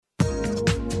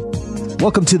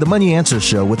Welcome to the Money Answer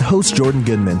Show with host Jordan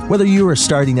Goodman. Whether you are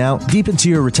starting out, deep into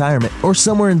your retirement, or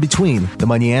somewhere in between, the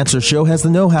Money Answer Show has the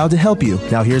know-how to help you.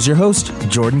 Now here's your host,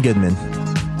 Jordan Goodman.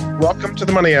 Welcome to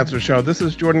the Money Answer Show. This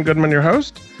is Jordan Goodman, your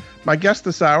host. My guest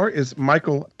this hour is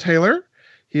Michael Taylor.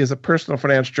 He is a personal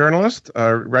finance journalist,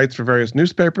 writes for various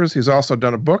newspapers. He's also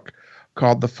done a book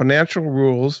called The Financial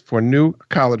Rules for New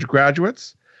College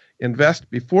Graduates,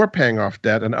 Invest Before Paying Off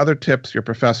Debt, and Other Tips Your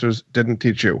Professors Didn't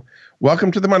Teach You.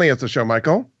 Welcome to the Money Answer Show,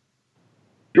 Michael.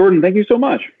 Jordan, thank you so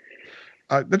much.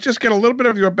 Let's just get a little bit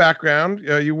of your background.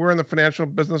 You were in the financial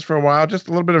business for a while. Just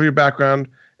a little bit of your background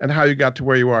and how you got to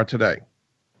where you are today.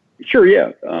 Sure,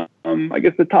 yeah. I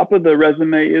guess the top of the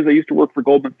resume is I used to work for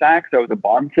Goldman Sachs. I was a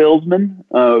bond salesman.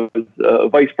 I was a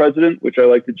vice president, which I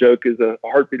like to joke is a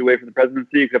heartbeat away from the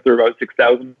presidency, except there were about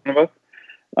 6,000 of us.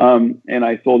 And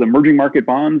I sold emerging market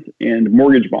bonds and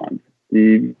mortgage bonds.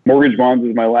 The mortgage bonds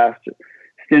was my last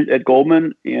stint at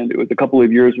Goldman, and it was a couple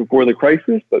of years before the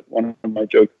crisis. But one of my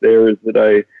jokes there is that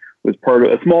I was part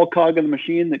of a small cog in the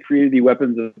machine that created the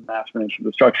weapons of mass financial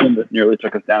destruction that nearly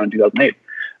took us down in 2008.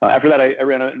 After that, I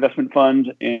ran an investment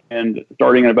fund, and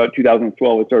starting in about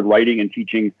 2012, I started writing and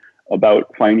teaching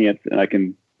about finance, and I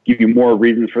can give you more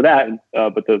reasons for that.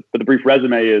 But the brief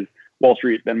resume is Wall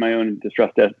Street, then my own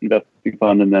distressed debt investing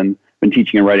fund, and then been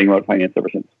teaching and writing about finance ever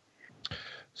since.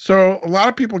 So a lot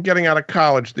of people getting out of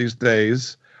college these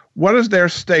days, what is their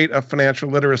state of financial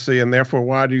literacy, and therefore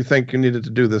why do you think you needed to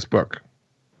do this book?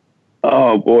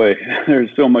 Oh, boy, there's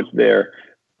so much there.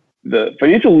 The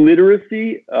financial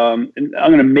literacy, and I'm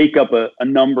going to make up a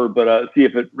number, but see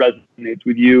if it resonates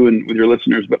with you and with your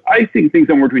listeners. But I think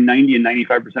somewhere between 90 and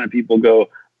 95% of people go,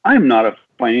 I'm not a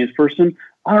finance person.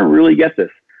 I don't really get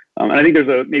this. And I think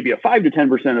there's maybe a 5 to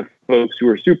 10% of folks who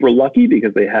are super lucky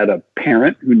because they had a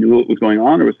parent who knew what was going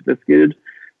on or was sophisticated.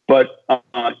 But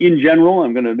in general,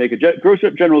 I'm going to make a gross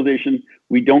up generalization.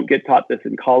 We don't get taught this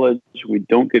in college. We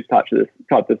don't get taught this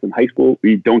in high school.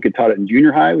 We don't get taught it in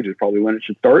junior high, which is probably when it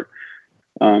should start.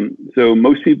 So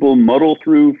most people muddle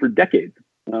through for decades.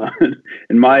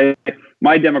 And my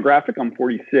demographic, I'm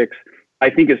 46, I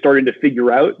think is starting to figure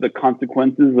out the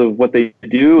consequences of what they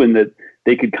do and that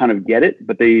they could kind of get it.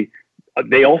 But they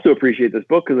also appreciate this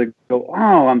book because they go,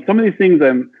 some of these things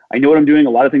I know what I'm doing. A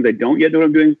lot of things I don't yet know what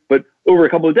I'm doing. But over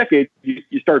a couple of decades,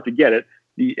 you start to get it.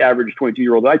 The average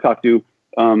 22-year-old that I talk to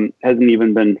hasn't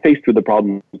even been faced with the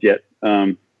problems yet.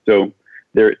 So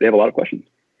they have a lot of questions.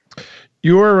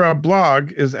 Your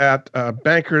blog is at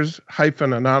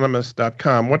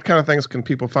bankers-anonymous.com. What kind of things can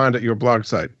people find at your blog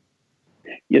site?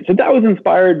 Yeah, so that was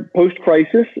inspired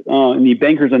post-crisis. And the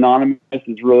Bankers Anonymous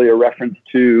is really a reference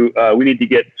to we need to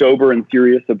get sober and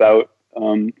serious about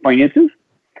finances.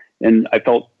 And I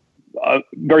felt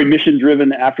very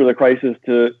mission-driven after the crisis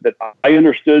that I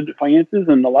understood finances,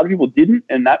 and a lot of people didn't.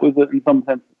 And that was, in some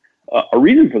sense, a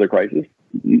reason for the crisis.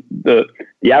 The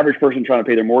average person trying to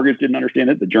pay their mortgage didn't understand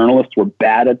it. The journalists were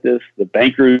bad at this. The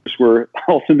bankers were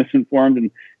also misinformed, and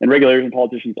regulators and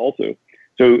politicians also.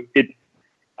 So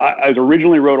I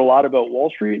originally wrote a lot about Wall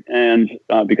Street, and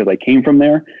because I came from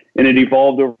there, and it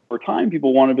evolved over time.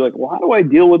 People want to be like, well, how do I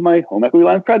deal with my home equity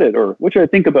line of credit, or what should I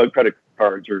think about credit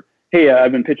cards, or hey,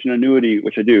 I've been pitching an annuity,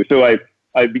 which I do. So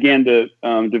I began to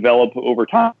develop over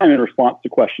time in response to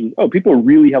questions. Oh, people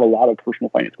really have a lot of personal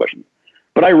finance questions.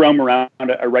 But I roam around.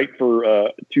 I write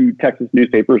for 2 Texas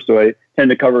newspapers, so I tend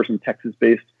to cover some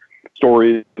Texas-based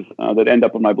stories that end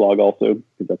up on my blog also,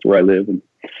 because that's where I live, and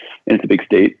it's a big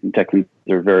state, and Texans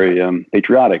are very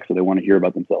patriotic, so they want to hear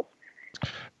about themselves.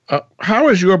 How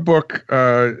is your book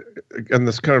and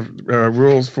this kind of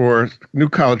rules for new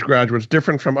college graduates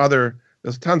different from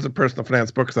there's tons of personal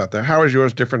finance books out there. How is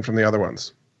yours different from the other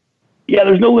ones? Yeah,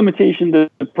 there's no limitation to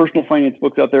personal finance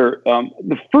books out there.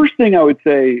 The first thing I would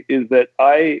say is that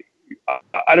I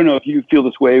don't know if you feel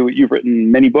this way. You've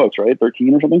written many books, right?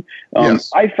 13 or something. Yes.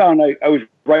 I found I was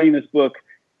writing this book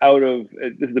out of,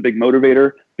 this is a big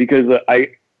motivator, because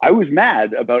I was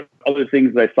mad about other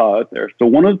things that I saw out there. So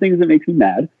one of the things that makes me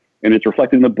mad, and it's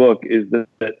reflected in the book, is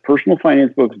that personal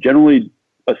finance books generally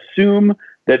assume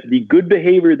that the good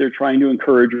behavior they're trying to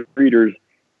encourage readers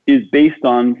is based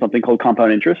on something called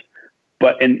compound interest.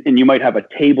 And you might have a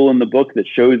table in the book that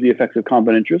shows the effects of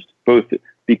compound interest, both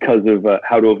because of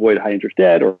how to avoid high interest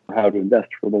debt or how to invest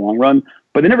for the long run,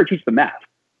 but they never teach the math.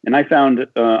 And I have found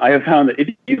that if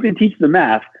you can teach the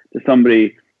math to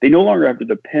somebody, they no longer have to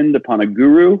depend upon a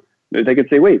guru. They can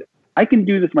say, wait, I can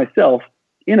do this myself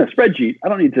in a spreadsheet. I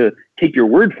don't need to take your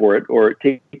word for it or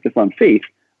take this on faith.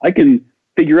 I can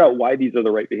figure out why these are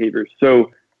the right behaviors.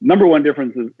 So number one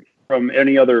difference is from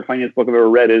any other finance book I've ever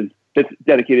read is it's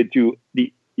dedicated to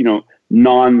the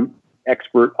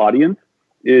non-expert audience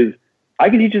is I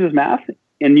can teach you this math,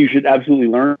 and you should absolutely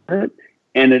learn it,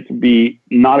 and it'd be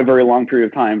not a very long period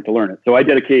of time to learn it. So I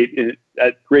dedicate it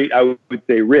at great, I would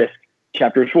say, risk,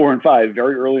 chapters 4 and 5,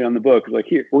 very early on the book. Like,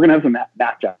 here, we're going to have some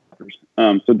math chapters.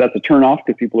 So that's a turnoff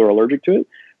because people are allergic to it.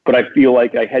 But I feel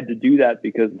like I had to do that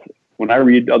because when I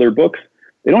read other books,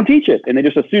 they don't teach it. And they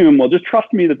just assume, well, just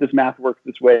trust me that this math works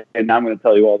this way, and now I'm going to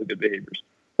tell you all the good behaviors.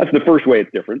 That's the first way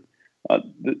it's different.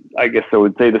 I guess I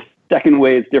would say the second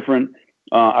way it's different,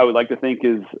 I would like to think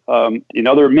is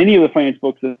many of the finance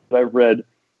books that I've read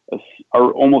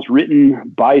are almost written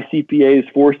by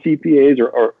CPAs for CPAs,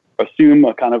 or assume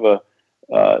a kind of a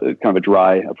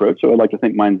dry approach. So I'd like to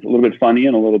think mine's a little bit funny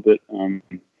and a little bit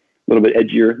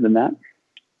edgier than that.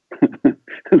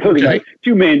 Those are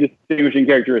two main distinguishing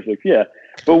characteristics. Yeah,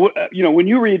 but when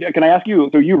you read, can I ask you?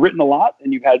 So you've written a lot,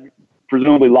 and you've had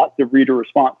presumably lots of reader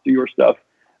response to your stuff.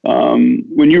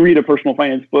 When you read a personal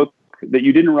finance book that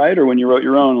you didn't write, or when you wrote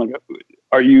your own, like,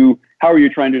 how are you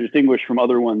trying to distinguish from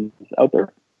other ones out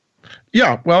there?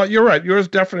 Yeah, well, you're right. Yours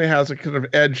definitely has a kind of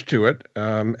edge to it,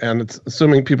 and it's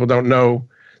assuming people don't know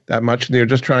that much, and you're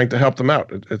just trying to help them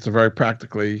out. It's a very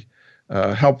practically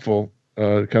helpful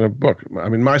kind of book. I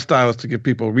mean, my style is to give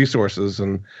people resources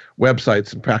and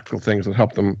websites and practical things that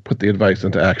help them put the advice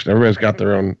into action. Everybody's got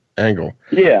their own angle.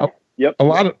 Yeah. Yep. A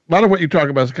lot of what you talk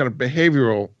about is kind of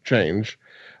behavioral change.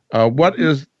 What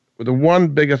is the one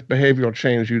biggest behavioral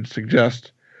change you'd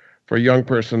suggest for a young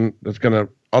person that's going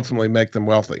to ultimately make them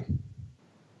wealthy?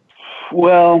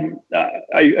 Well,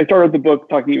 I started the book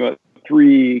talking about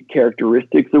 3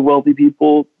 characteristics of wealthy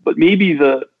people, but maybe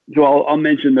I'll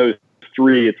mention those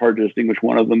 3. It's hard to distinguish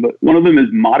one of them, but one of them is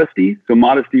modesty. So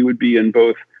modesty would be in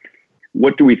both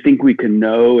what do we think we can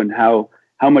know and how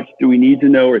much do we need to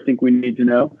know or think we need to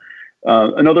know.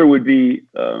 Another would be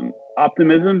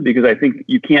optimism, because I think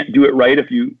you can't do it right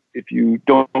if you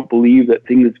don't believe that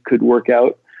things could work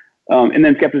out. And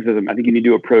then skepticism. I think you need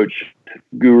to approach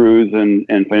gurus and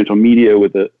financial media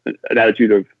with an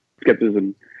attitude of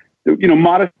skepticism. So,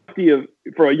 modesty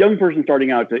for a young person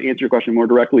starting out, to answer your question more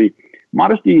directly,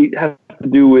 modesty has to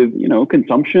do with,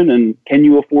 consumption, and can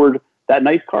you afford that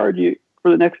nice car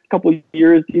for the next couple of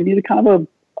years? Do you need a kind of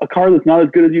a car that's not as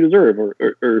good as you deserve,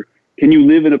 or can you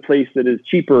live in a place that is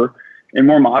cheaper and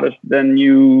more modest than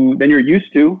you're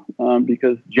used to?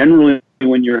 Because generally,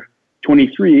 when you're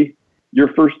 23,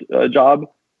 your first job is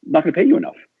not going to pay you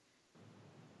enough.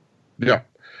 Yeah.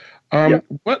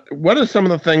 What are some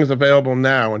of the things available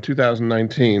now in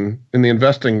 2019 in the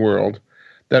investing world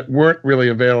that weren't really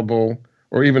available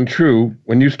or even true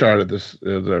when you started this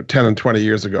 10 and 20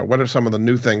 years ago? What are some of the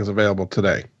new things available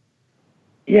today?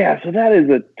 Yeah, so that is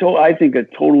I think a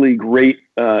totally great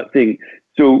thing.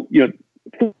 So,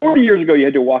 40 years ago, you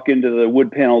had to walk into the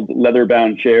wood-paneled,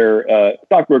 leather-bound chair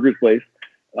stockbroker's place.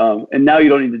 And now you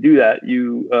don't need to do that.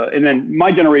 And then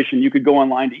my generation, you could go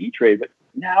online to E-Trade, but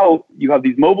now you have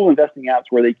these mobile investing apps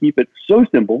where they keep it so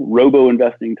simple,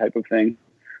 robo-investing type of thing.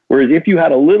 Whereas if you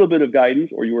had a little bit of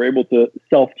guidance or you were able to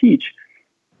self-teach,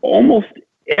 almost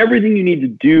everything you need to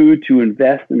do to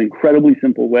invest in an incredibly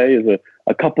simple way is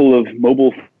a couple of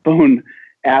mobile phone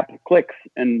app clicks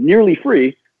and nearly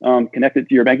free, connected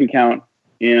to your bank account.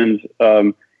 And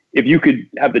if you could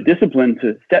have the discipline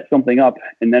to set something up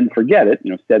and then forget it,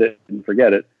 set it and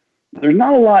forget it, there's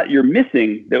not a lot you're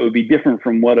missing that would be different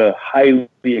from what a highly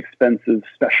expensive,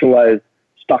 specialized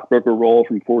stockbroker role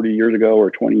from 40 years ago or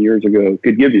 20 years ago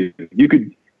could give you.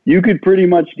 You could pretty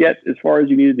much get as far as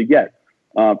you needed to get,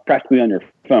 practically on your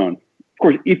phone. Of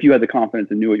course, if you had the confidence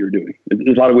and knew what you were doing.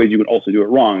 There's a lot of ways you would also do it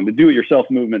wrong. The do-it-yourself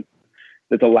movement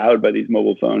that's allowed by these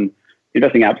mobile phone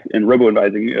investing apps and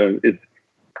robo-advising is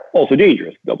also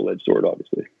dangerous, double-edged sword,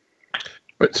 obviously.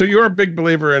 But so you're a big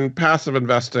believer in passive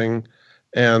investing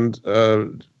and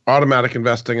automatic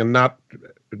investing, and not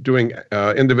doing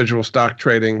individual stock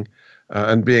trading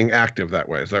and being active that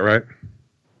way. Is that right?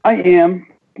 I am.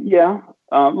 Yeah.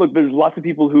 Look, there's lots of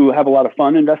people who have a lot of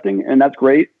fun investing, and that's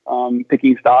great.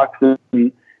 Picking stocks,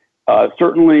 and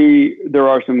certainly there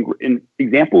are some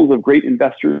examples of great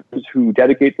investors who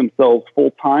dedicate themselves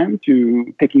full time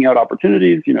to picking out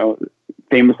opportunities.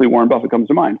 Famously, Warren Buffett comes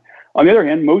to mind. On the other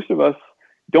hand, most of us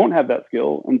don't have that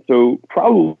skill. And so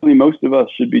probably most of us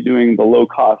should be doing the low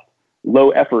cost, low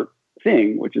effort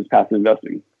thing, which is passive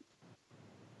investing.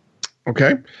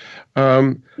 Okay.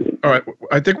 All right.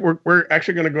 I think we're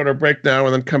actually going to go to a break now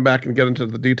and then come back and get into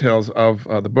the details of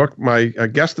the book. My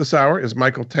guest this hour is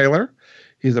Michael Taylor.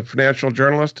 He's a financial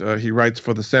journalist. He writes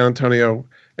for the San Antonio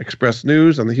Express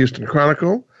News and the Houston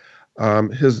Chronicle.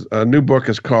 His new book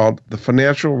is called The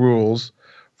Financial Rules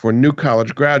for New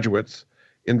College Graduates: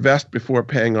 Invest Before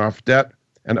Paying Off Debt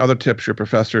and Other Tips Your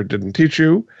Professor Didn't Teach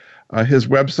You. His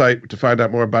website to find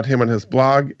out more about him and his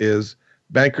blog is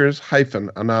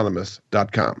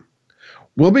bankers-anonymous.com.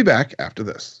 We'll be back after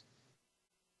this.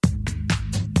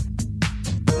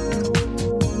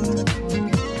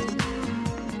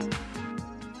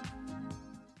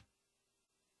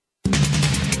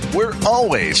 We're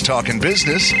always talking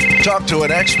business. Talk to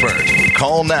an expert.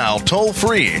 Call now toll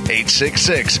free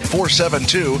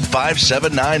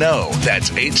 866-472-5790.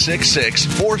 That's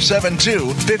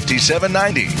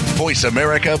 866-472-5790. Voice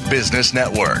America Business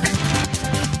Network.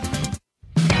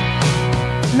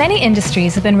 Many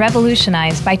industries have been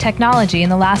revolutionized by technology in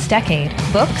the last decade.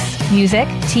 Books, music,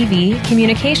 TV,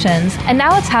 communications, and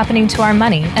now it's happening to our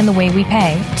money and the way we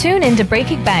pay. Tune in to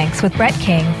Breaking Banks with Brett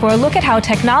King for a look at how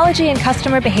technology and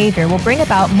customer behavior will bring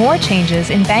about more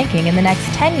changes in banking in the next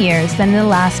 10 years than in the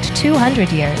last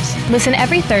 200 years. Listen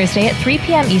every Thursday at 3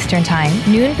 p.m. Eastern Time,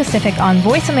 noon Pacific on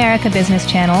Voice America Business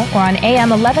Channel or on AM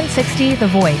 1160 The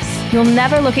Voice. You'll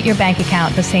never look at your bank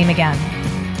account the same again.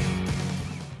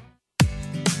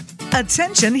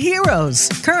 Attention heroes,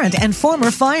 current and former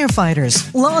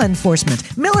firefighters, law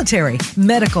enforcement, military,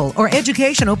 medical, or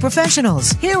educational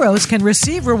professionals. Heroes can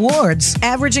receive rewards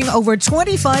averaging over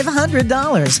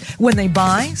 $2,500 when they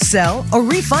buy, sell, or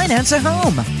refinance a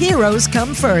home. Heroes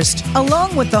come first.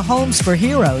 Along with the Homes for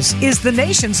Heroes is the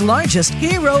nation's largest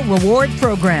hero reward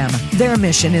program. Their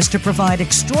mission is to provide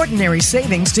extraordinary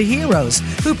savings to heroes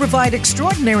who provide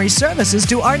extraordinary services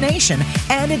to our nation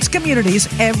and its communities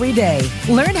every day.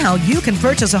 Learn how you can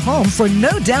purchase a home for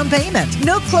no down payment,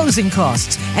 no closing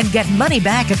costs, and get money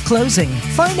back at closing.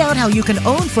 Find out how you can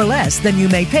own for less than you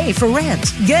may pay for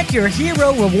rent. Get your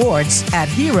hero rewards at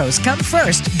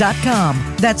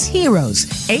heroescomefirst.com. That's heroes,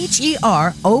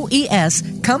 HEROES,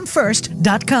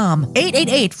 comefirst.com.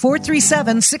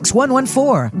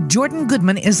 888-437-6114. Jordan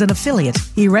Goodman is an affiliate.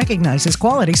 He recognizes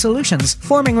quality solutions,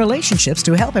 forming relationships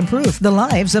to help improve the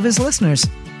lives of his listeners.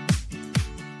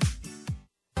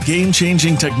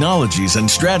 Game-changing technologies and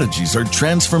strategies are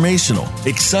transformational,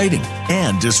 exciting,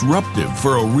 and disruptive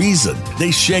for a reason.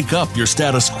 They shake up your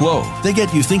status quo. They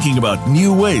get you thinking about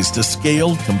new ways to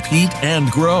scale, compete, and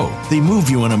grow. They move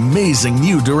you in amazing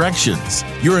new directions.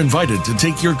 You're invited to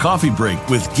take your coffee break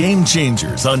with Game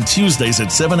Changers on Tuesdays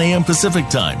at 7 a.m. Pacific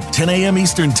Time, 10 a.m.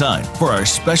 Eastern Time for our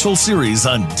special series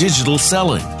on digital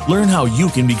selling. Learn how you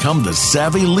can become the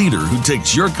savvy leader who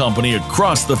takes your company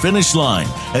across the finish line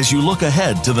as you look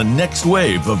ahead to the next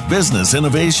wave of business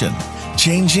innovation.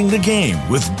 Changing the Game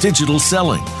with Digital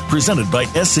Selling, presented by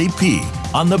SAP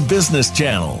on the Business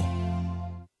Channel.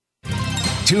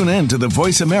 Tune in to the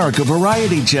Voice America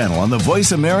Variety Channel on the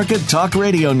Voice America Talk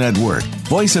Radio Network.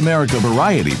 Voice America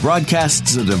Variety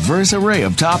broadcasts a diverse array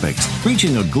of topics,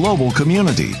 reaching a global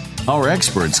community. Our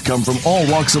experts come from all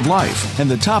walks of life, and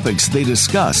the topics they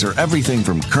discuss are everything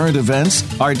from current events,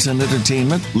 arts and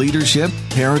entertainment, leadership,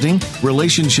 parenting,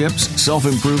 relationships,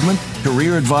 self-improvement,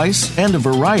 career advice, and a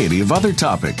variety of other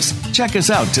topics. Check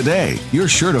us out today. You're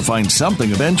sure to find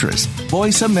something of interest.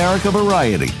 Voice America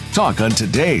Variety. Talk on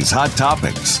today's hot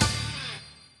topics.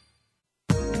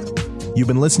 You've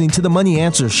been listening to The Money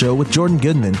Answer Show with Jordan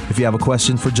Goodman. If you have a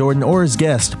question for Jordan or his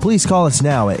guest, please call us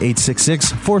now at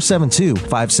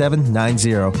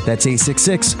 866-472-5790. That's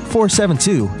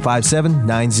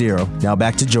 866-472-5790. Now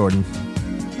back to Jordan.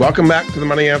 Welcome back to The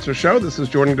Money Answer Show. This is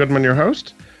Jordan Goodman, your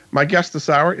host. My guest this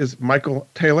hour is Michael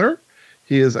Taylor.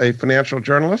 He is a financial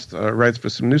journalist, writes for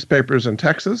some newspapers in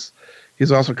Texas.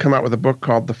 He's also come out with a book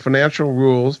called The Financial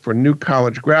Rules for New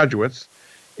College Graduates,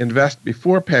 Invest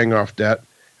Before Paying Off Debt,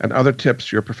 and Other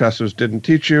Tips Your Professors Didn't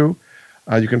Teach You.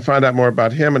 You can find out more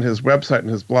about him and his website and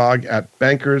his blog at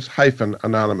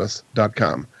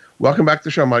bankers-anonymous.com. Welcome back to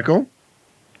the show, Michael.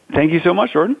 Thank you so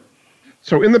much, Jordan.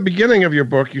 So in the beginning of your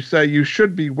book, you say you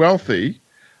should be wealthy.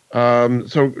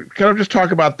 So kind of just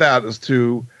talk about that as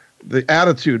to the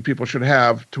attitude people should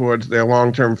have towards their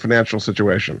long-term financial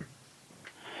situation.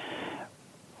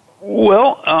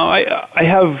 Well, I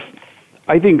have,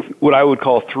 I think, what I would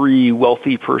call three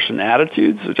wealthy person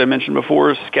attitudes, which I mentioned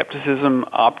before: skepticism,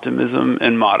 optimism,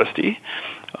 and modesty.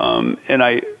 And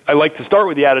I like to start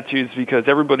with the attitudes because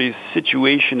everybody's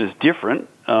situation is different,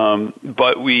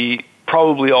 but we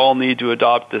probably all need to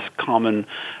adopt this common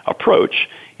approach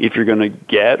if you're going to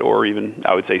get, or even,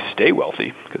 I would say, stay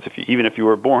wealthy. Because even if you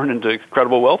were born into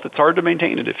incredible wealth, it's hard to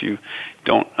maintain it if you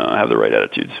don't have the right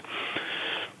attitudes.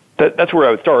 That's where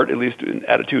I would start, at least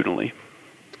attitudinally.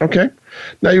 Okay.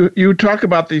 Now, you talk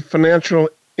about the financial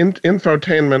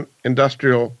infotainment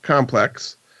industrial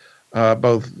complex,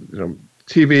 both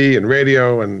TV and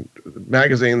radio and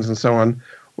magazines and so on.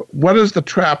 What is the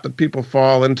trap that people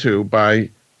fall into by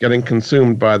getting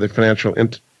consumed by the financial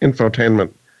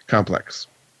infotainment complex?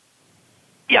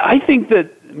 Yeah, I think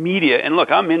that media, and look,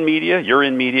 I'm in media, you're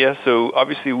in media, so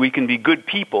obviously we can be good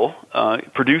people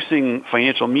producing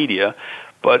financial media,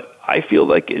 but I feel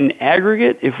like in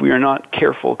aggregate, if we are not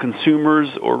careful consumers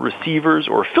or receivers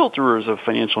or filterers of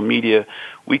financial media,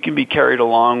 we can be carried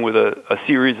along with a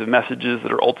series of messages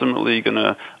that are ultimately going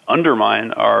to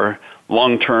undermine our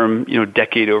long-term,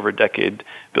 decade over decade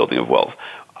building of wealth.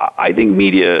 I think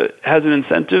media has an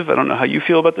incentive. I don't know how you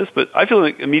feel about this, but I feel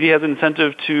like media has an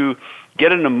incentive to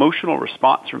get an emotional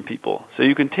response from people. So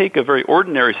you can take a very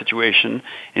ordinary situation,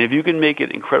 and if you can make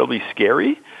it incredibly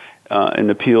scary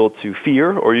and appeal to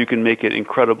fear, or you can make it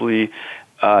incredibly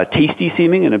tasty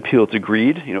seeming and appeal to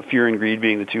greed, fear and greed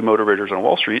being the two motivators on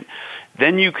Wall Street,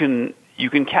 then you can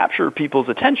capture people's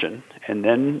attention. And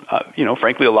then,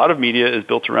 frankly, a lot of media is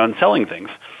built around selling things.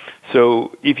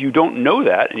 So if you don't know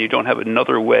that and you don't have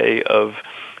another way of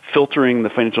filtering the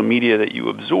financial media that you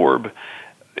absorb,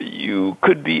 you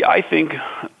could be, I think,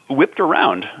 whipped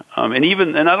around.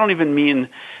 And I don't even mean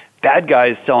bad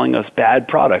guys selling us bad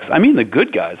products. I mean the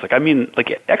good guys.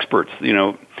 Like experts,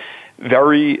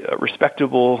 very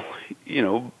respectable,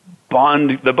 the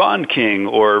bond king,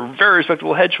 or very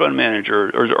respectable hedge fund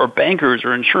manager, or bankers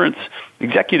or insurance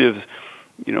executives.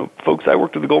 Folks I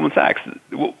worked with at Goldman Sachs.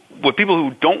 What people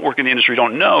who don't work in the industry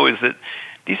don't know is that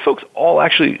these folks all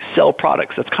actually sell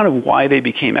products. That's kind of why they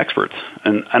became experts.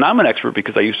 And I'm an expert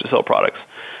because I used to sell products.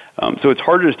 So it's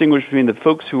hard to distinguish between the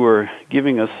folks who are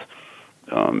giving us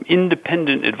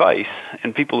independent advice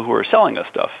and people who are selling us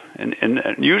stuff. And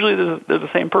usually they're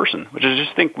the same person, which I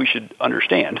just think we should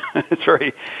understand. I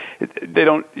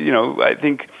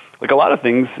think like a lot of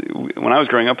things, when I was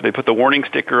growing up, they put the warning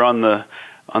sticker on the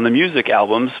music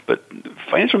albums, but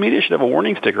financial media should have a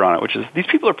warning sticker on it, which is these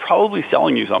people are probably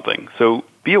selling you something. So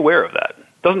be aware of that.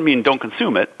 Doesn't mean don't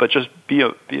consume it, but just be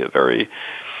a very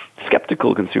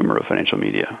skeptical consumer of financial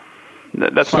media.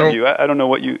 That's my view. I don't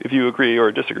know if you agree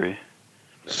or disagree.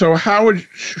 So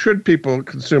should people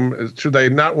consume? Should they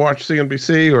not watch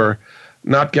CNBC or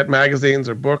not get magazines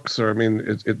or books? Or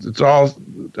it's all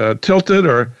tilted.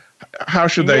 Or how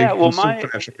should they consume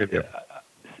financial media?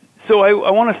 So I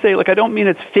want to say, I don't mean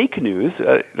it's fake news.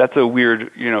 That's a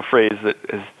weird, phrase that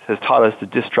has taught us to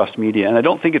distrust media, and I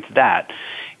don't think it's that.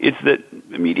 It's that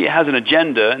the media has an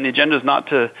agenda, and the agenda is not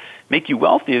to make you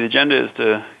wealthy. The agenda is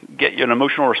to get you an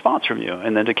emotional response from you,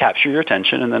 and then to capture your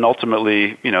attention, and then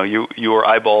ultimately, your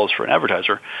eyeballs for an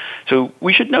advertiser. So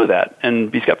we should know that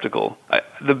and be skeptical.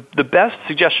 The best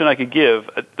suggestion I could give,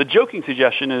 the joking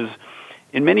suggestion is,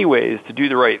 in many ways, to do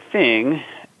the right thing.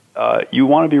 You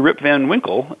want to be Rip Van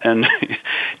Winkle and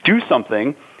do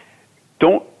something.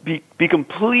 Don't be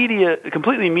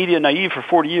completely media naive for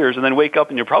 40 years and then wake up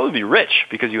and you'll probably be rich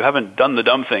because you haven't done the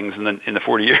dumb things in the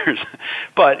 40 years.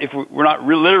 But if we're not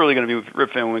literally going to be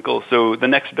Rip Van Winkle, so the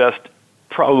next best,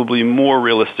 probably more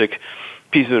realistic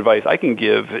piece of advice I can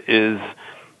give is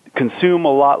consume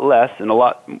a lot less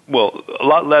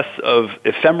of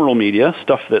ephemeral media,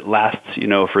 stuff that lasts,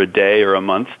 for a day or a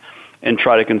month, and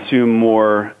try to consume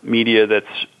more media that's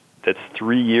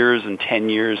 3 years and 10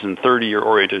 years and 30 year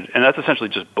oriented, and that's essentially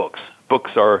just books. Books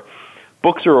are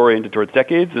oriented towards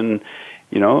decades, and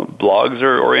blogs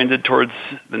are oriented towards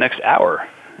the next hour.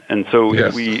 And so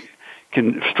if we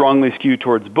can strongly skew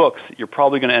towards books, you're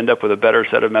probably going to end up with a better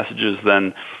set of messages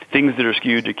than things that are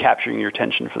skewed to capturing your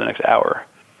attention for the next hour.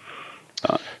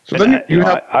 So then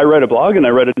I write a blog and I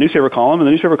write a newspaper column, and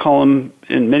the newspaper column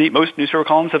most newspaper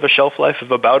columns have a shelf life of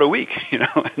about a week.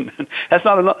 And that's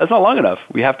not long enough.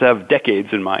 We have to have decades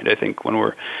in mind, I think, when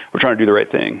we're trying to do the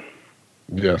right thing.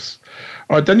 Yes.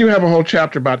 All right, then you have a whole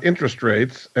chapter about interest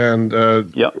rates, and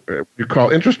you call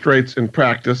interest rates in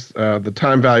practice the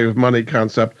time value of money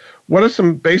concept. What are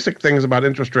some basic things about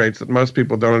interest rates that most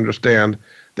people don't understand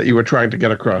that you were trying to get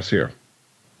across here?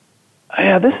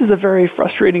 Yeah, this is a very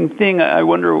frustrating thing. I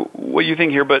wonder what you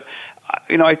think here, but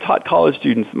I taught college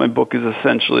students. My book is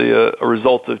essentially a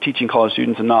result of teaching college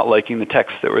students and not liking the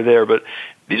texts that were there. But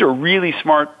these are really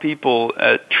smart people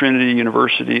at Trinity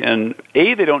University, and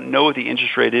they don't know what the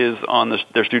interest rate is on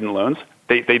their student loans.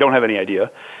 They don't have any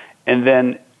idea. And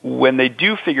then when they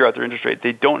do figure out their interest rate,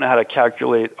 they don't know how to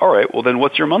calculate, all right, well, then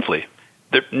what's your monthly?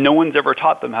 No one's ever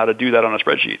taught them how to do that on a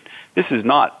spreadsheet. This is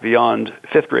not beyond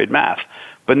fifth grade math.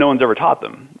 But no one's ever taught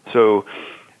them. So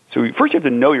first you have to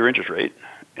know your interest rate,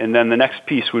 and then the next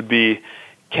piece would be,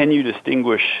 can you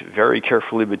distinguish very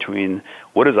carefully between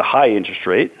what is a high interest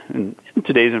rate, and in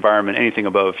today's environment, anything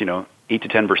above 8 to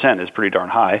 10% is pretty darn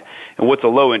high, and what's a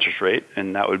low interest rate,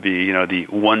 and that would be the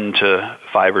 1 to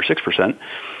 5 or 6%.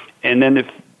 And then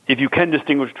if you can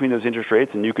distinguish between those interest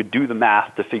rates, and you could do the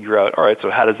math to figure out, all right,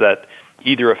 so how does that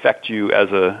either affect you as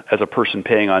a person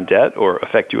paying on debt or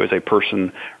affect you as a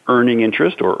person earning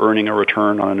interest or earning a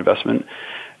return on an investment,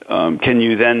 can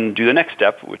you then do the next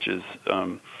step, which is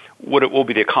what it will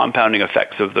be the compounding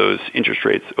effects of those interest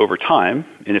rates over time.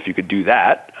 And if you could do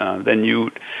that, then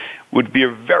you would be a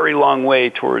very long way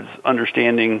towards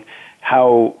understanding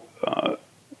how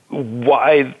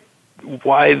why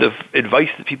the advice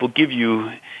that people give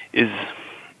you is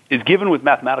given with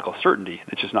mathematical certainty.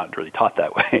 It's just not really taught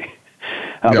that way.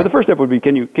 But the first step would be: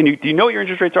 do you know what your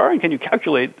interest rates are, and can you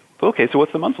calculate? Okay, so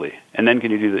what's the monthly? And then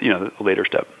can you do the later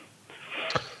step?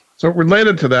 So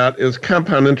related to that is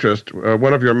compound interest.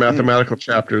 One of your mathematical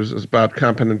chapters is about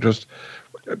compound interest.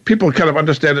 People kind of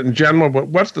understand it in general, but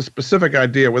what's the specific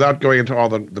idea, without going into all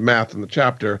the math in the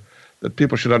chapter, that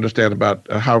people should understand about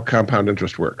how compound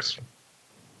interest works?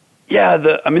 Yeah,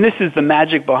 this is the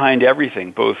magic behind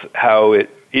everything, both how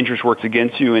interest works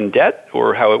against you in debt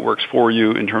or how it works for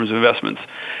you in terms of investments.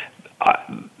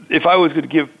 If I was going to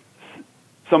give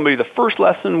somebody the first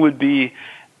lesson, would be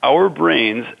our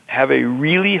brains have a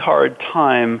really hard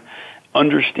time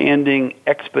understanding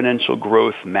exponential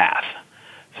growth math.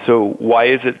 So why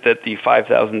is it that the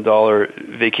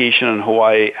 $5,000 vacation in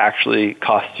Hawaii actually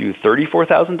costs you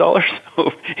 $34,000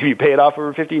 if you pay it off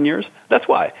over 15 years? That's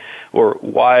why. Or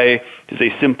why does a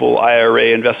simple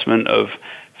IRA investment of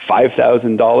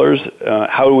 $5,000,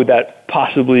 how would that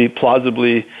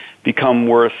plausibly become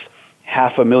worth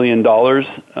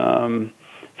 $500,000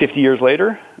 50 years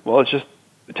later? Well, it's just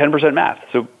 10% math.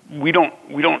 So we have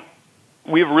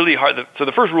really hard. So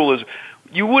the first rule is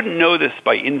you wouldn't know this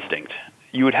by instinct.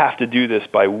 You would have to do this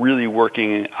by really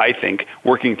working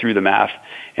through the math.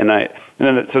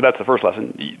 So that's the first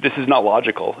lesson. This is not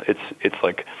logical.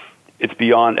 It's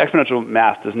beyond. Exponential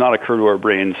math does not occur to our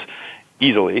brains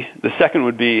easily. The second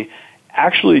would be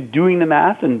actually doing the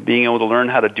math and being able to learn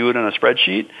how to do it on a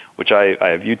spreadsheet, which I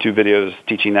have YouTube videos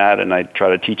teaching that, and I try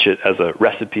to teach it as a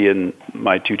recipe in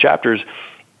my 2 chapters,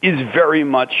 is very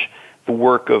much the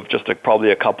work of just probably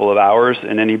a couple of hours,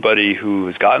 and anybody who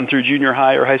has gotten through junior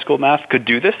high or high school math could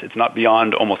do this. It's not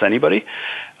beyond almost anybody.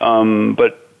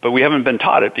 But we haven't been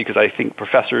taught it because I think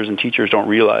professors and teachers don't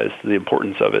realize the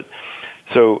importance of it.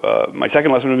 So my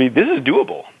second lesson would be this is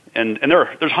doable. And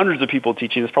there's hundreds of people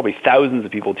teaching this, probably thousands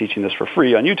of people teaching this for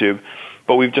free on YouTube,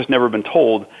 but we've just never been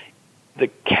told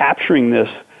that capturing this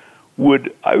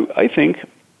would, I think,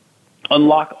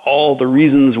 unlock all the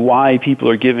reasons why people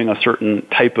are giving a certain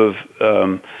type of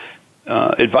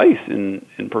advice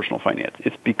in personal finance.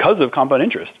 It's because of compound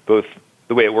interest, both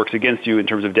the way it works against you in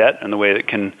terms of debt and the way it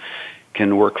can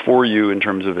work for you in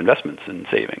terms of investments and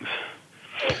savings.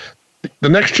 The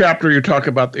next chapter, you talk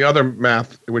about the other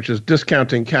math, which is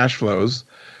discounting cash flows,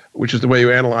 which is the way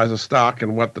you analyze a stock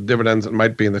and what the dividends it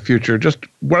might be in the future. Just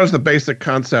what is the basic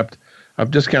concept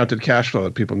of discounted cash flow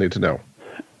that people need to know?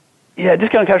 Yeah,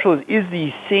 discounted cash flows is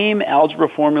the same algebra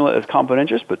formula as compound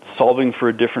interest, but solving for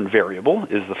a different variable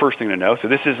is the first thing to know. So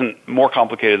this isn't more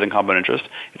complicated than compound interest.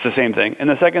 It's the same thing. And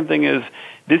the second thing is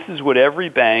this is what every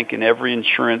bank and every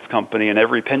insurance company and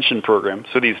every pension program,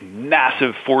 so these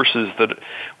massive forces that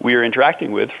we are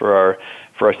interacting with for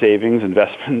our savings,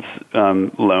 investments,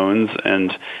 loans,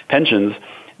 and pensions,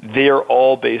 they are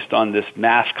all based on this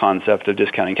math concept of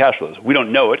discounting cash flows. We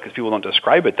don't know it because people don't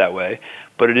describe it that way,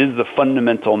 but it is the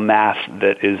fundamental math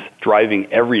that is driving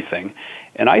everything.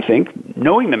 And I think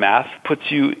knowing the math puts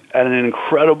you at an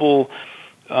incredible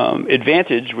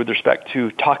advantage with respect to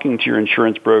talking to your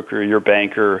insurance broker, your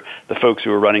banker, the folks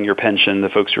who are running your pension, the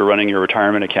folks who are running your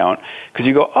retirement account, because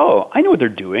you go, oh, I know what they're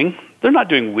doing. They're not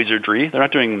doing wizardry. They're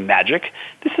not doing magic.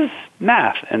 This is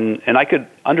math, and I could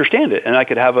understand it, and I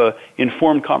could have a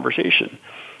informed conversation,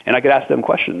 and I could ask them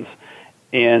questions,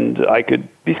 and I could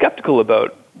be skeptical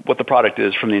about what the product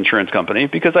is from the insurance company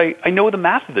because I know the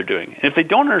math that they're doing. And if they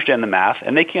don't understand the math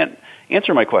and they can't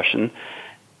answer my question,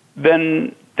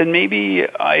 then maybe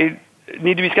I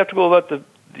need to be skeptical about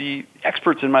the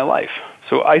experts in my life.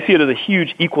 So I see it as a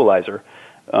huge equalizer.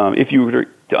 If you were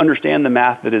to understand the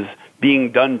math that is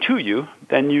being done to you,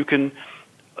 then you can,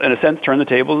 in a sense, turn the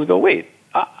tables and go, wait,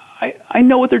 I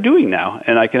know what they're doing now,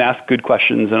 and I can ask good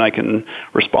questions and I can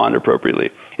respond appropriately.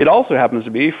 It also happens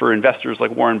to be for investors like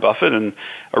Warren Buffett and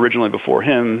originally before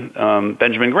him,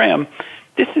 Benjamin Graham,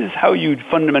 this is how you'd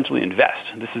fundamentally invest.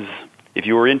 This is, if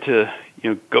you were into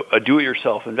a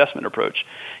do-it-yourself investment approach,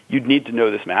 you'd need to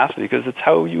know this math because it's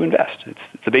how you invest.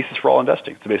 It's the basis for all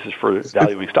investing. It's the basis for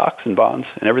valuing stocks and bonds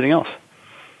and everything else.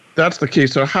 That's the key.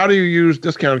 So how do you use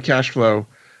discounted cash flow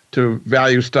to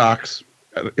value stocks?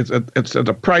 It's at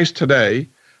a price today,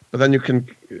 but then you can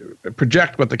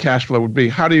project what the cash flow would be.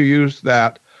 How do you use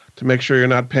that to make sure you're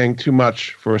not paying too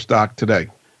much for a stock today?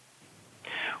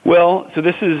 Well, so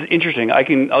this is interesting.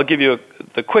 I'll give you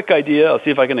the quick idea. I'll see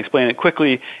if I can explain it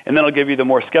quickly, and then I'll give you the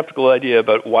more skeptical idea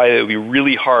about why it would be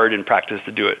really hard in practice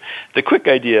to do it. The quick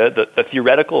idea, the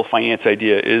theoretical finance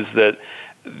idea, is that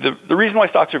the reason why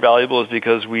stocks are valuable is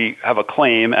because we have a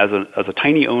claim as a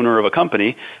tiny owner of a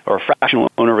company or a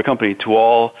fractional owner of a company to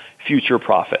all future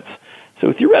profits.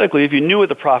 So theoretically, if you knew what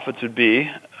the profits would be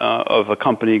of a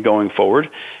company going forward,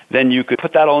 then you could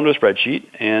put that all into a spreadsheet,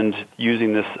 and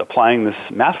applying this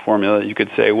math formula, you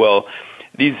could say, well,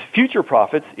 these future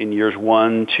profits in years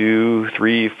 1, 2,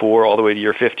 3, 4, all the way to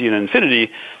year 50 and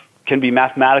infinity can be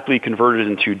mathematically converted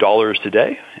into dollars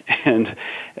today, and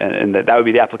that would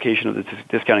be the application of the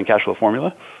discounting cash flow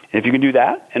formula. And if you can do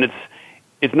that, and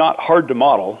it's not hard to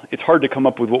model. It's hard to come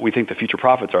up with what we think the future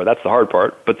profits are. That's the hard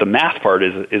part. But the math part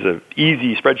is a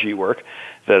easy spreadsheet work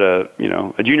that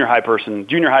a junior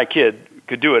high kid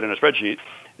could do it in a spreadsheet.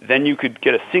 Then you could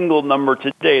get a single number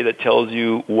today that tells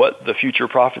you what the future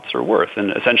profits are worth.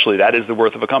 And essentially that is the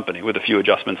worth of a company with a few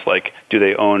adjustments like do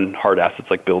they own hard assets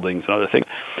like buildings and other things.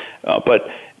 But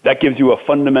that gives you a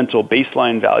fundamental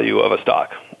baseline value of a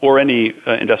stock or any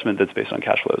investment that's based on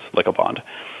cash flows like a bond.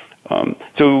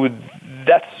 So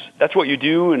that's what you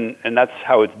do, and that's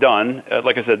how it's done.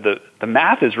 Like I said, the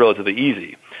math is relatively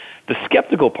easy. The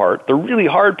skeptical part, the really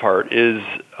hard part, is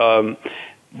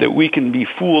that we can be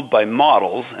fooled by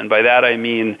models, and by that I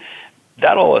mean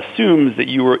that all assumes that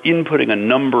you are inputting a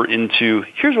number into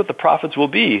here's what the profits will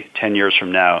be 10 years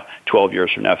from now, 12 years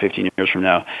from now, 15 years from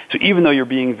now. So even though you're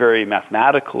being very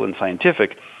mathematical and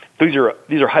scientific, these are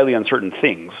highly uncertain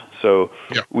things. So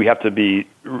we have to be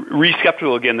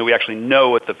re-skeptical again that we actually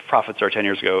know what the profits are 10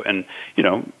 years ago. And,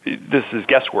 this is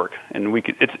guesswork. And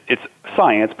it's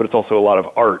science, but it's also a lot of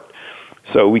art.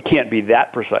 So we can't be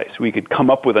that precise. We could come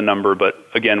up with a number, but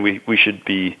again, we should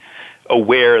be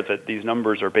aware that these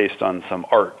numbers are based on some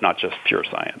art, not just pure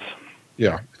science.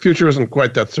 Yeah. Future isn't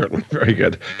quite that certain. Very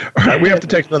good. All right. We have to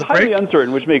take another break. Highly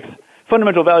uncertain, which makes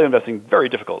fundamental value investing very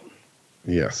difficult.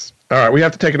 Yes. All right, we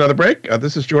have to take another break.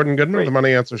 This is Jordan Goodman of the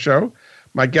Money Answer Show.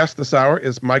 My guest this hour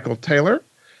is Michael Taylor.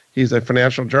 He's a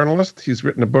financial journalist. He's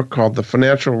written a book called The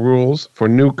Financial Rules for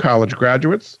New College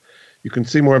Graduates. You can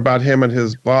see more about him and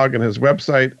his blog and his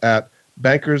website at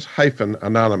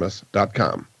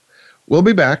bankers-anonymous.com. We'll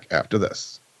be back after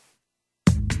this.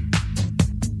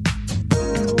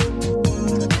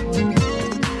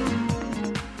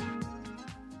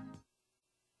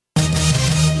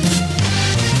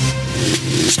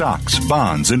 Stocks,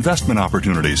 bonds, investment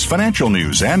opportunities, financial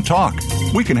news, and talk.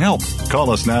 We can help.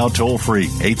 Call us now toll free,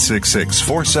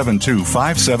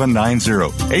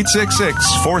 866-472-5790.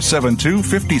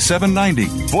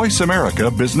 866-472-5790. Voice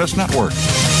America Business Network.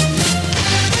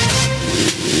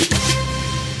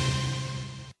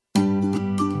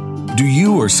 Do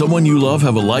you or someone you love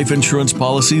have a life insurance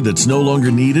policy that's no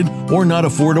longer needed or not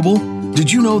affordable?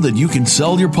 Did you know that you can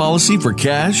sell your policy for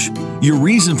cash? Your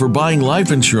reason for buying life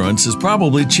insurance has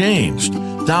probably changed.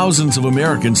 Thousands of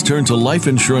Americans turn to life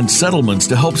insurance settlements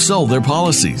to help sell their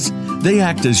policies. They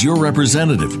act as your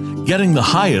representative, getting the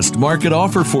highest market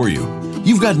offer for you.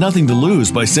 You've got nothing to lose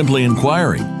by simply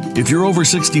inquiring. If you're over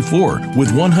 64 with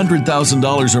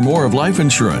 $100,000 or more of life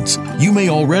insurance, you may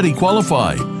already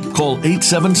qualify. Call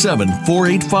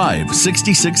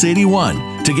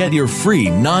 877-485-6681 to get your free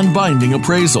non-binding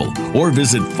appraisal or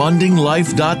visit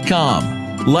fundinglife.com.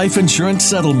 Life Insurance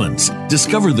Settlements.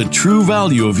 Discover the true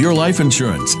value of your life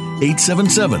insurance.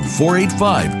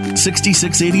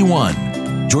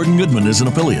 877-485-6681. Jordan Goodman is an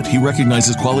affiliate. He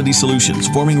recognizes quality solutions,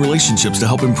 forming relationships to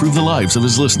help improve the lives of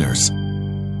his listeners.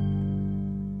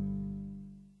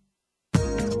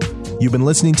 You've been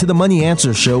listening to the Money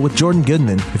Answer Show with Jordan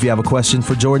Goodman. If you have a question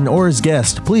for Jordan or his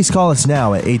guest, please call us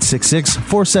now at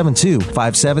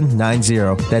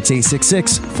 866-472-5790. That's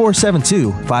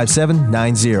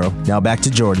 866-472-5790. Now back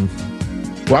to Jordan.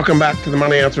 Welcome back to the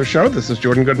Money Answer Show. This is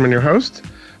Jordan Goodman, your host.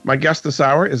 My guest this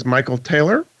hour is Michael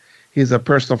Taylor. He's a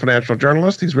personal financial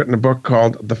journalist. He's written a book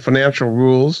called The Financial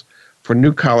Rules for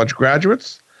New College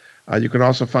Graduates. You can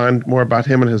also find more about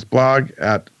him and his blog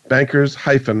at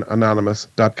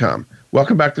bankers-anonymous.com.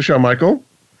 Welcome back to the show, Michael.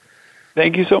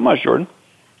 Thank you so much, Jordan.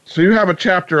 So you have a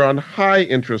chapter on high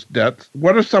interest debt.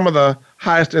 What are some of the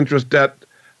highest interest debt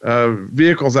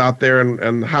vehicles out there,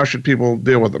 and how should people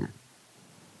deal with them?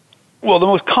 Well, the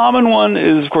most common one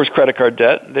is, of course, credit card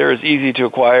debt. They're as easy to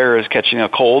acquire as catching a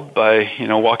cold by,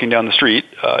 walking down the street.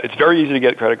 It's very easy to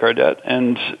get credit card debt,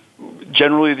 and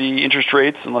generally the interest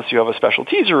rates, unless you have a special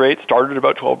teaser rate, start at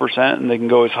about 12%, and they can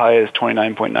go as high as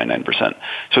 29.99%.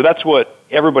 So that's what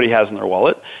everybody has in their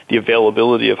wallet, the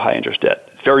availability of high interest debt.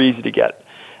 It's very easy to get.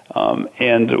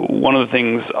 And one of the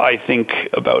things I think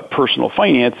about personal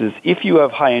finance is if you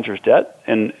have high interest debt,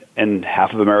 and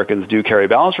half of Americans do carry a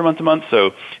balance from month to month,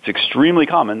 so it's extremely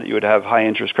common that you would have high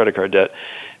interest credit card debt.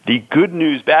 The good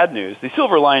news, bad news, the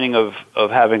silver lining of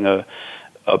having a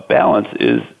balance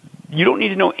is you don't need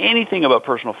to know anything about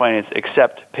personal finance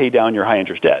except pay down your high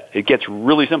interest debt. It gets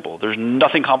really simple. There's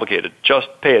nothing complicated. Just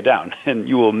pay it down, and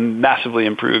you will massively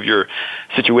improve your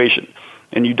situation.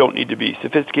 And you don't need to be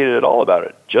sophisticated at all about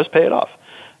it. Just pay it off.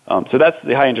 So that's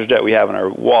the high interest debt we have in our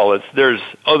wallets. There's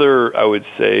other, I would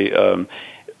say,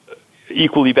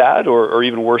 equally bad or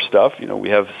even worse stuff.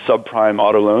 We have subprime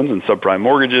auto loans and subprime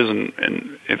mortgages,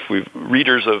 and if we've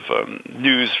readers of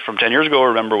news from 10 years ago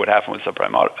remember what happened with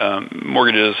subprime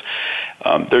mortgages,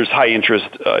 there's high interest.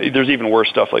 There's even worse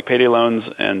stuff like payday loans,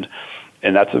 and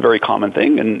that's a very common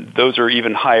thing, and those are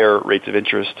even higher rates of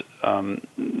interest.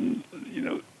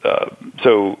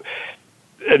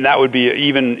 And that would be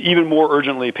even more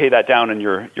urgently pay that down, and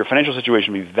your financial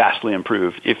situation would be vastly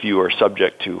improved if you are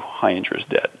subject to high interest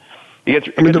debt. It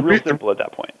gets real simple at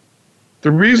that point.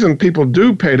 The reason people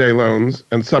do payday loans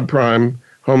and subprime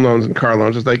home loans and car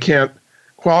loans is they can't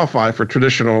qualify for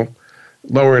traditional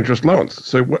lower interest loans.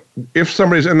 So if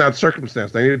somebody's in that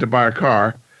circumstance, they needed to buy a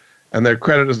car and their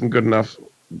credit isn't good enough,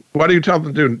 what do you tell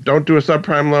them to do? Don't do a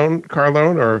subprime loan, car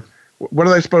loan, or what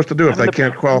are they supposed to do if they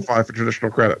can't qualify for traditional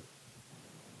credit?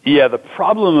 Yeah, the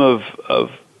problem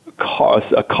of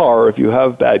a car, if you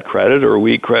have bad credit or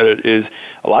weak credit, is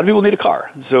a lot of people need a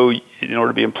car. So in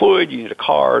order to be employed, you need a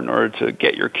car. In order to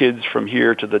get your kids from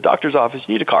here to the doctor's office,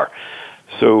 you need a car.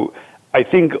 So I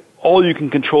think all you can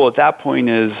control at that point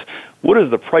is what is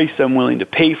the price I'm willing to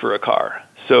pay for a car.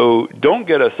 So don't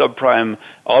get a subprime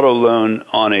auto loan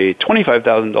on a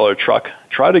 $25,000 truck.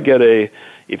 Try to get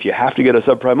if you have to get a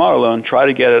subprime auto loan, try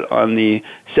to get it on the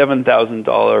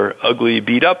 $7,000 ugly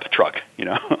beat-up truck.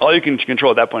 All you can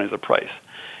control at that point is the price.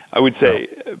 I would say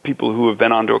people who have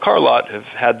been onto a car lot have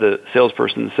had the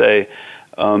salesperson say,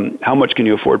 how much can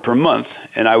you afford per month?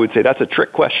 And I would say that's a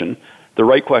trick question. The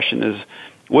right question is,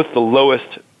 what's the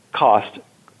lowest cost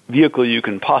vehicle you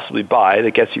can possibly buy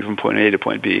that gets you from point A to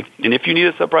point B? And if you need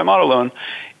a subprime auto loan,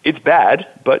 it's bad,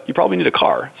 but you probably need a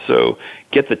car. So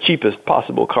get the cheapest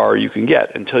possible car you can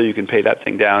get until you can pay that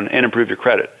thing down and improve your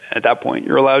credit. At that point,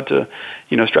 you're allowed to,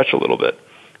 stretch a little bit.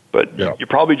 But you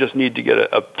probably just need to get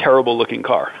a terrible looking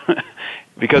car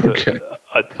because a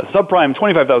subprime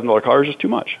 $25,000 car is just too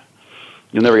much.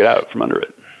 You'll never get out from under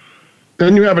it.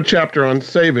 Then you have a chapter on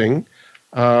saving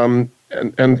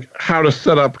and how to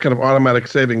set up kind of automatic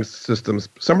savings systems.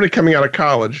 Somebody coming out of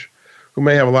college who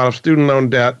may have a lot of student loan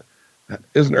debt,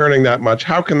 isn't earning that much,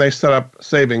 how can they set up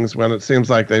savings when it seems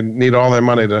like they need all their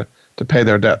money to pay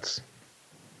their debts?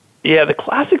 Yeah, the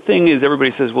classic thing is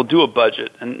everybody says, well, do a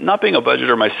budget. And not being a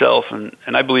budgeter myself, and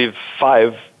I believe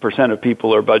 5% of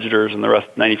people are budgeters and the rest,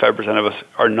 95% of us,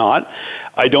 are not.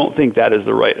 I don't think that is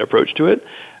the right approach to it.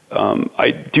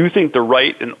 I do think the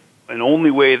right and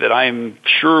only way that I'm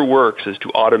sure works is to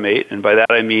automate. And by that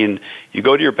I mean you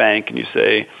go to your bank and you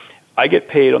say, I get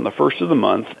paid on the first of the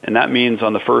month, and that means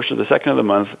on the first or the second of the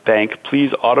month, bank,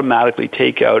 please automatically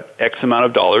take out X amount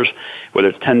of dollars, whether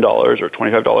it's $10 or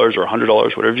 $25 or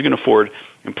 $100, whatever you can afford,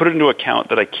 and put it into an account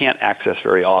that I can't access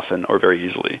very often or very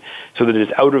easily, so that it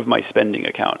is out of my spending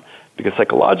account. Because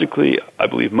psychologically, I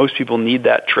believe most people need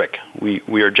that trick.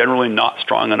 We are generally not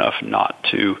strong enough not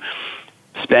to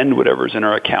spend whatever's in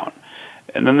our account.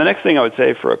 And then the next thing I would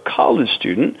say for a college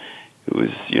student who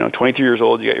is 23 years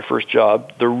old, you got your first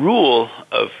job, the rule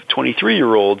of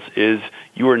 23-year-olds is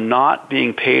you are not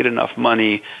being paid enough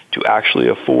money to actually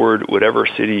afford whatever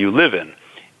city you live in.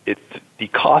 The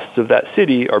costs of that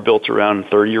city are built around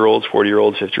 30-year-olds,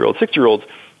 40-year-olds, 50-year-olds, 60-year-olds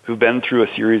who've been through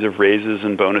a series of raises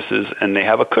and bonuses, and they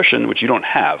have a cushion, which you don't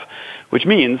have, which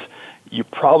means you're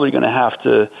probably going to have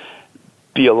to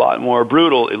be a lot more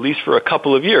brutal, at least for a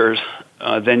couple of years,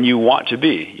 than you want to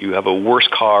be. You have a worse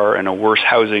car and a worse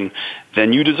housing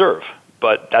than you deserve.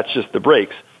 But that's just the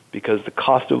breaks, because the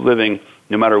cost of living,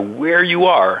 no matter where you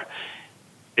are,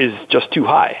 is just too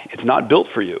high. It's not built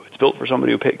for you. It's built for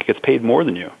somebody who gets paid more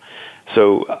than you.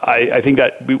 So I think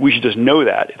that we should just know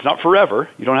that. It's not forever.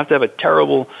 You don't have to have a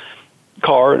terrible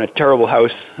car and a terrible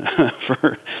house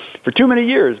for too many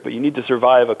years, but you need to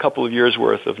survive a couple of years'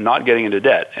 worth of not getting into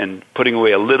debt and putting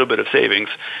away a little bit of savings.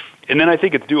 And then I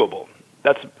think it's doable.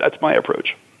 That's my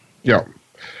approach. Yeah.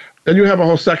 Then you have a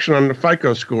whole section on the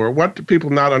FICO score. What do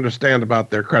people not understand about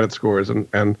their credit scores,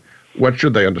 and what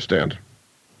should they understand?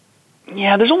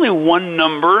 Yeah, there's only one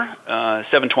number,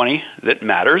 720, that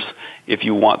matters if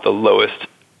you want the lowest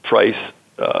price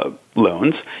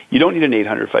loans. You don't need an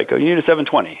 800 FICO. You need a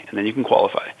 720, and then you can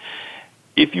qualify.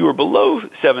 If you are below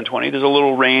 720, there's a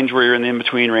little range where you're in the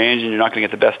in-between range and you're not going to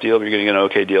get the best deal, but you're going to get an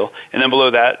okay deal. And then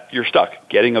below that, you're stuck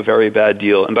getting a very bad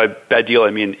deal. And by bad deal, I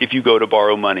mean if you go to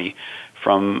borrow money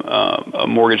from a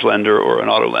mortgage lender or an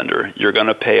auto lender, you're going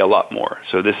to pay a lot more.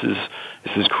 So this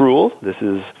is cruel. This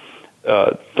is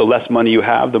the less money you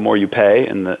have, the more you pay,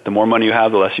 and the more money you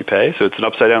have, the less you pay. So it's an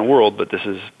upside-down world, but this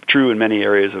is true in many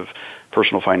areas of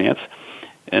personal finance.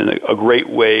 And a great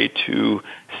way to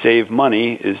save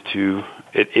money is to,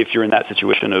 if you're in that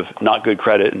situation of not good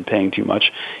credit and paying too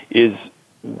much, is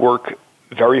work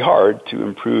very hard to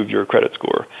improve your credit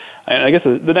score. And I guess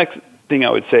the next thing I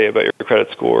would say about your credit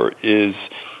score is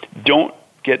don't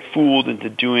get fooled into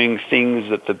doing things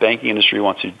that the banking industry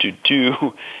wants you to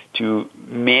do to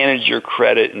manage your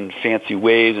credit in fancy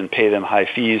ways and pay them high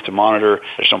fees to monitor.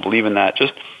 I just don't believe in that.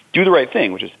 Just do the right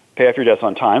thing, which is pay off your debts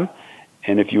on time.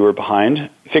 And if you are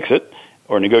behind, fix it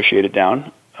or negotiate it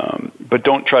down. But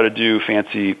don't try to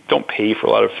don't pay for a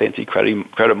lot of fancy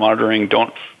credit monitoring.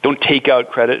 Don't take out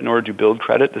credit in order to build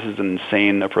credit. This is an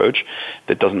insane approach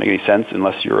that doesn't make any sense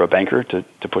unless you're a banker to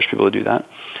push people to do that.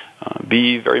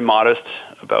 Be very modest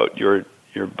about your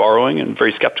borrowing and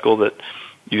very skeptical that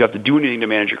you have to do anything to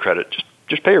manage your credit.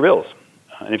 Just pay your bills.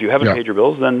 And if you haven't paid your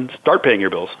bills, then start paying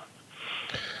your bills.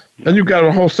 Then you've got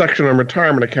a whole section on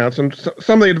retirement accounts, and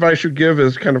some of the advice you give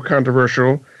is kind of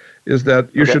controversial, is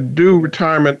that you should do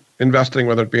retirement investing,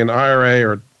 whether it be an IRA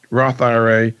or Roth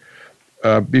IRA,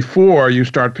 before you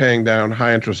start paying down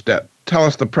high-interest debt. Tell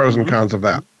us the pros and cons of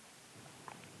that.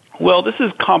 Well, this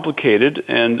is complicated,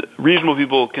 and reasonable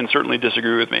people can certainly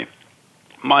disagree with me.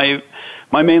 My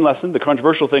main lesson, the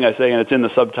controversial thing I say, and it's in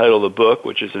the subtitle of the book,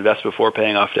 which is Invest Before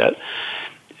Paying Off Debt,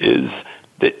 is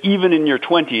that even in your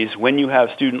 20s, when you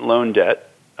have student loan debt,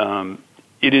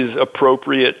 it is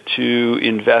appropriate to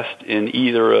invest in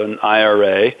either an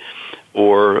IRA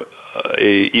or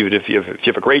even if you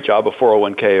have a great job, a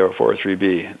 401k or a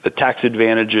 403b. The tax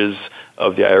advantages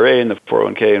of the IRA and the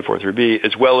 401k and 403b,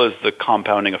 as well as the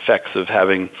compounding effects of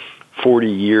having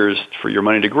 40 years for your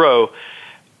money to grow,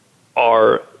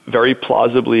 are very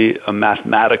plausibly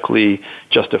mathematically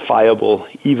justifiable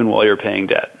even while you're paying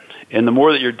debt. And the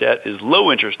more that your debt is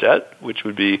low-interest debt, which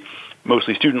would be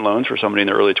mostly student loans for somebody in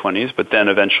their early 20s, but then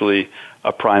eventually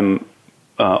a prime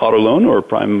auto loan or a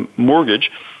prime mortgage,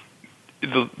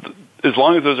 as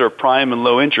long as those are prime and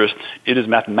low interest, it is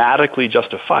mathematically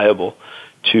justifiable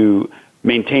to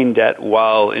maintain debt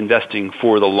while investing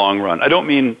for the long run. I don't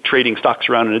mean trading stocks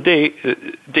around in a day.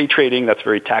 Day trading, that's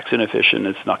very tax inefficient.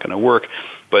 It's not going to work.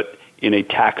 But in a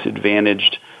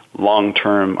tax-advantaged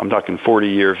long-term, I'm talking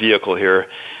 40-year vehicle here,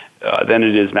 then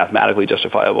it is mathematically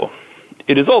justifiable.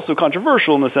 It is also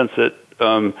controversial in the sense that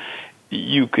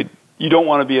you don't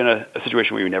want to be in a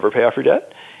situation where you never pay off your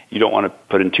debt. You don't want to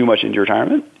put in too much into your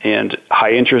retirement. And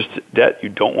high-interest debt, you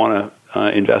don't want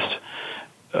to invest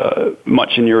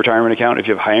much in your retirement account. If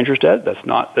you have high-interest debt,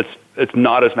 it's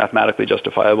not as mathematically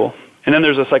justifiable. And then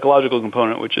there's a psychological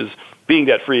component, which is being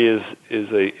debt-free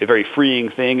is a very freeing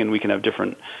thing, and we can have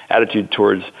different attitude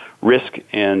towards risk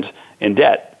and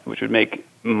debt, which would make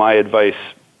my advice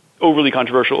overly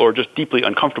controversial or just deeply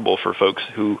uncomfortable for folks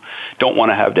who don't want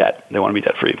to have debt. They want to be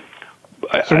debt-free.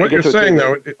 So what you're saying,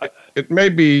 though, it may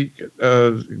be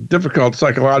difficult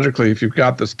psychologically if you've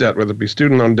got this debt, whether it be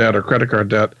student loan debt or credit card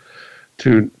debt,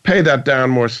 to pay that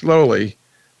down more slowly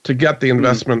to get the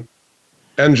investment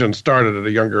engine started at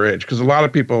a younger age. Because a lot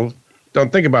of people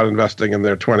don't think about investing in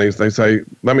their 20s. They say,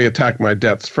 let me attack my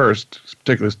debts first,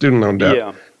 particularly student loan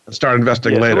debt, and start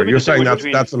investing later. You're saying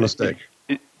that's a mistake.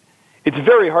 It's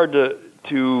very hard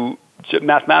to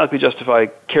mathematically justify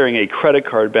carrying a credit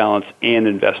card balance and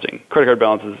investing. Credit card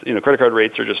balances, credit card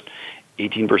rates are just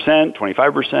 18%,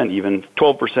 25%, even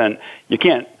 12%. You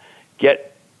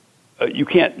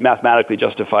can't mathematically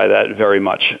justify that very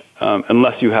much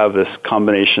unless you have this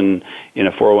combination in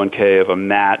a 401k of a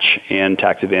match and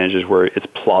tax advantages where it's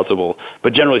plausible.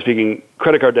 But generally speaking,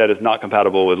 credit card debt is not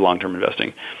compatible with long-term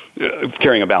investing,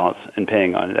 carrying a balance and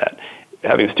paying on that.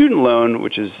 Having a student loan,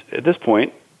 which is at this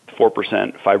point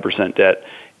 4%, 5% debt,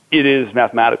 it is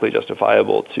mathematically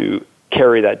justifiable to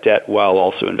carry that debt while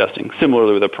also investing.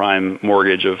 Similarly with a prime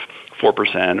mortgage of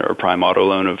 4% or a prime auto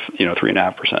loan of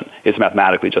 3.5%. It's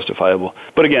mathematically justifiable.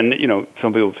 But again,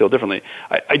 some people feel differently.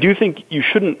 I do think you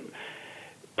shouldn't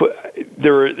put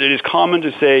there. It is common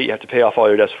to say you have to pay off all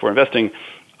your debts before investing.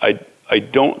 I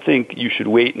don't think you should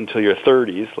wait until your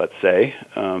 30s, let's say,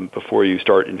 before you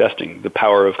start investing. The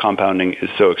power of compounding is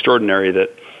so extraordinary that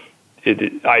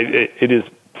it is,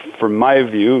 from my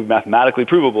view, mathematically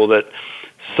provable that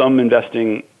some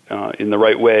investing in the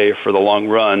right way for the long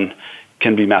run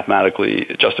can be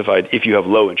mathematically justified if you have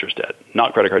low interest debt,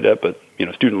 not credit card debt, but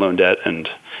student loan debt and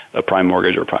a prime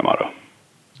mortgage or prime auto.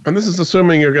 And this is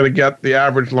assuming you're going to get the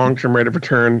average long-term rate of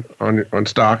return on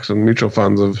stocks and mutual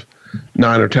funds of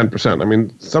 9 or 10%. I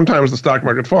mean, sometimes the stock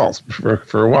market falls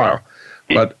for a while,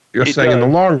 but you're saying in the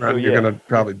long run, you're going to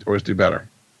probably always do better.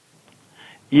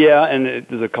 Yeah, and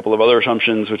there's a couple of other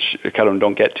assumptions which I kind of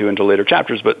don't get to until later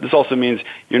chapters, but this also means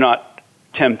you're not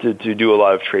tempted to do a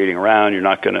lot of trading around. You're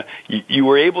not going to, you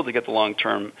were able to get the long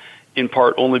term in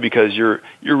part only because you're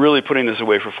really putting this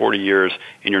away for 40 years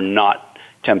and you're not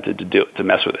tempted to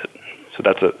mess with it. So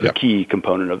that's a key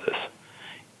component of this.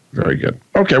 Very good.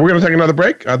 Okay, we're going to take another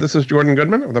break. This is Jordan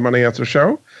Goodman of the Money Answer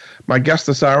Show. My guest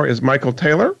this hour is Michael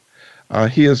Taylor.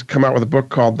 He has come out with a book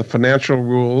called The Financial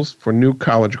Rules for New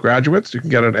College Graduates. You can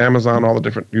get it at Amazon, all the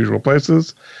different usual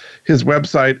places. His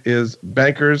website is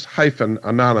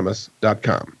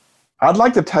bankers-anonymous.com. I'd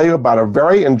like to tell you about a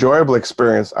very enjoyable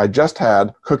experience I just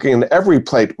had cooking an Every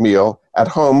Plate meal at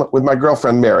home with my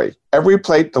girlfriend Mary. Every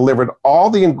Plate delivered all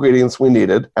the ingredients we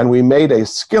needed, and we made a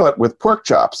skillet with pork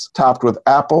chops topped with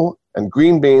apple and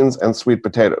green beans and sweet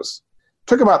potatoes. It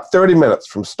took about 30 minutes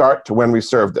from start to when we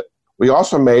served it. We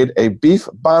also made a beef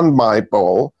banh mi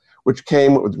bowl, which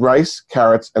came with rice,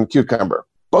 carrots, and cucumber.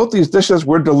 Both these dishes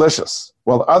were delicious.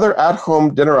 While other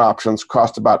at-home dinner options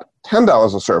cost about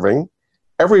 $10 a serving,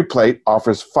 Every Plate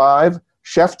offers 5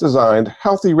 chef-designed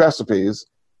healthy recipes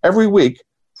every week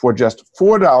for just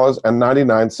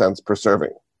 $4.99 per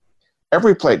serving.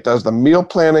 Every Plate does the meal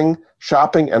planning,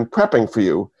 shopping, and prepping for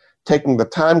you, taking the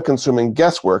time-consuming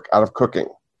guesswork out of cooking.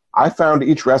 I found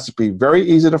each recipe very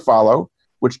easy to follow,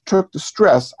 which took the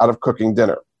stress out of cooking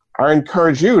dinner. I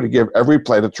encourage you to give Every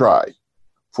Plate a try.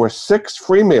 For 6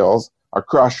 free meals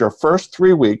across your first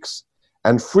 3 weeks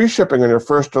and free shipping on your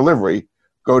first delivery,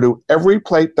 go to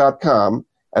everyplate.com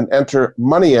and enter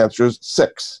Money Answers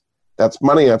 6. That's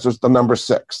Money Answers, the number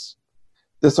 6.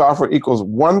 This offer equals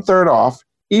 1/3 off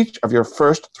each of your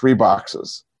first 3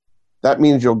 boxes. That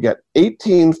means you'll get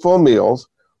 18 full meals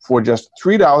for just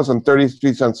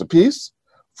 $3.33 a piece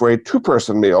for a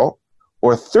 2-person meal,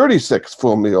 or 36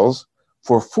 full meals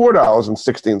for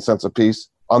 $4.16 a piece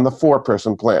on the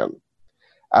 4-person plan.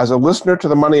 As a listener to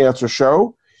the Money Answer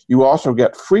Show, you also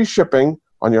get free shipping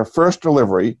on your first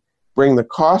delivery, bring the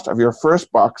cost of your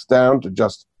first box down to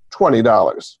just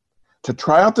 $20. To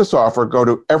try out this offer, go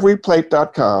to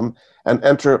everyplate.com and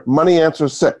enter Money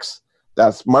Answers 6.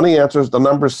 That's Money Answers, the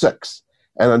number 6,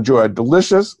 and enjoy a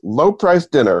delicious,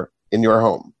 low-priced dinner in your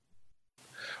home.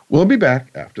 We'll be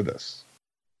back after this.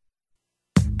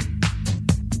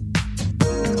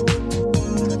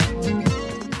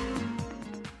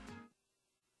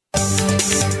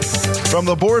 From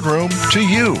the boardroom to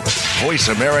you, Voice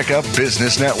America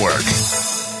Business Network.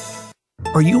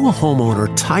 Are you a homeowner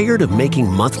tired of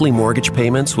making monthly mortgage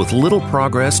payments with little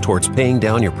progress towards paying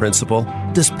down your principal?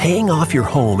 Does paying off your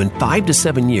home in 5 to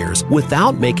 7 years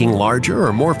without making larger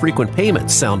or more frequent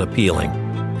payments sound appealing?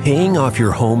 Paying off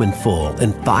your home in full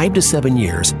in 5 to 7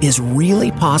 years is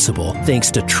really possible thanks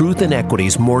to Truth and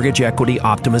Equity's Mortgage Equity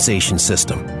Optimization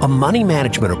System, a money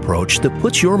management approach that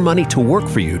puts your money to work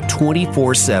for you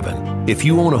 24/7. If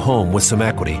you own a home with some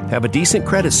equity, have a decent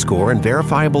credit score, and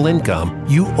verifiable income,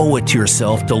 you owe it to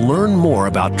yourself to learn more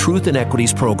about Truth and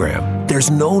Equity's program.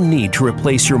 There's no need to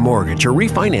replace your mortgage or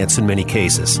refinance in many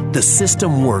cases. The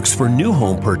system works for new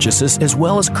home purchases as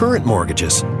well as current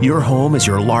mortgages. Your home is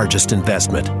your largest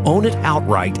investment. Own it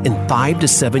outright in 5 to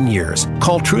 7 years.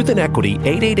 Call Truth and Equity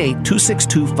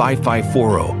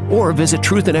 888-262-5540 or visit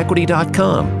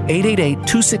truthandequity.com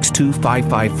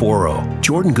 888-262-5540.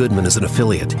 Jordan Goodman is an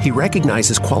affiliate. He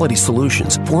recognizes quality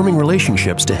solutions, forming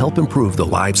relationships to help improve the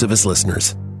lives of his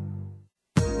listeners.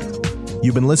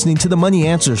 You've been listening to the Money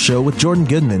Answer Show with Jordan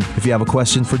Goodman. If you have a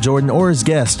question for Jordan or his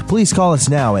guest, please call us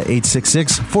now at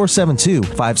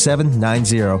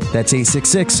 866-472-5790. That's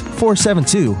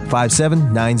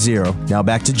 866-472-5790. Now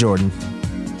back to Jordan.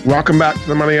 Welcome back to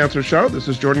the Money Answer Show. This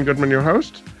is Jordan Goodman, your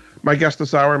host. My guest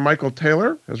this hour, Michael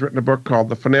Taylor, has written a book called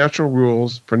The Financial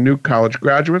Rules for New College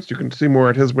Graduates. You can see more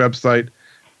at his website,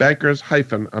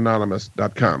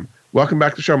 bankers-anonymous.com. Welcome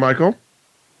back to the show, Michael.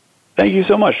 Thank you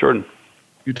so much, Jordan.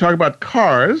 You talk about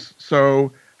cars,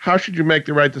 so how should you make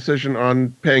the right decision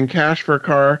on paying cash for a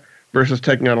car versus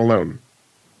taking out a loan?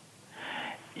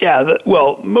 Yeah,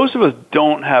 well, most of us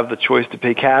don't have the choice to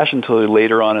pay cash until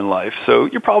later on in life, so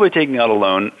you're probably taking out a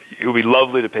loan. It would be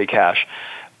lovely to pay cash.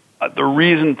 The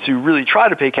reason to really try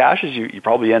to pay cash is you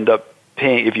probably end up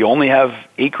paying, if you only have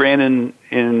 $8,000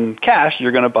 in cash,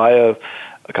 you're going to buy a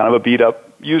kind of a beat-up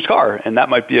used car, and that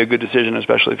might be a good decision,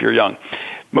 especially if you're young.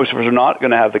 Most of us are not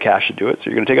going to have the cash to do it, so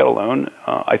you're going to take out a loan.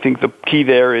 I think the key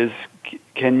there is,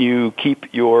 can you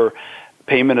keep your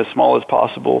payment as small as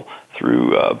possible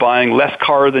through buying less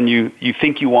car than you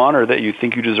think you want or that you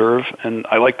think you deserve. And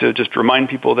I like to just remind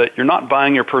people that you're not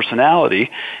buying your personality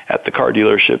at the car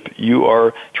dealership. You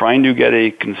are trying to get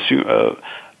a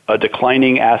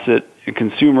declining asset, a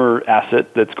consumer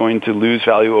asset that's going to lose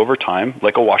value over time,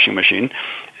 like a washing machine.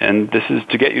 And this is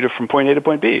to get you from point A to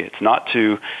point B. It's not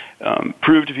to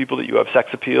prove to people that you have sex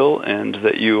appeal and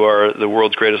that you are the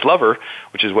world's greatest lover,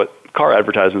 which is what car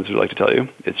advertisements would like to tell you.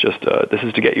 It's just this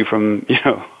is to get you from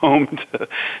home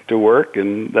to work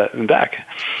and back.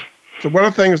 So what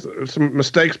are some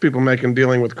mistakes people make in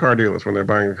dealing with car dealers when they're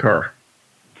buying a car?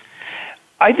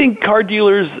 I think car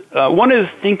dealers, one is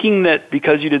thinking that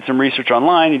because you did some research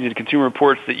online, you did consumer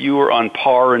reports, that you are on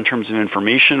par in terms of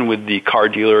information with the car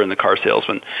dealer and the car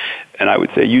salesman. And I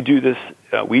would say you do this,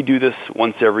 we do this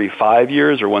once every 5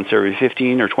 years or once every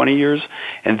 15 or 20 years,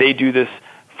 and they do this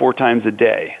 4 times a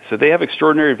day. So they have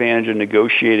extraordinary advantage in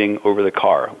negotiating over the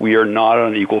car. We are not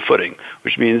on equal footing,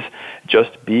 which means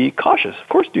just be cautious. Of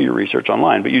course, do your research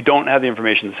online, but you don't have the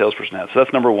information the salesperson has. So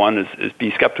that's number one, is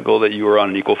be skeptical that you are on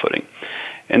an equal footing.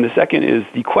 And the second is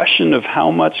the question of how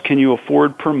much can you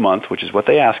afford per month, which is what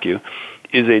they ask you,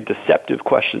 is a deceptive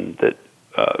question that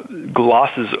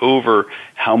glosses over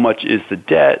how much is the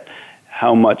debt,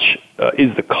 how much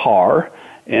is the car,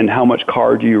 and how much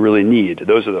car do you really need?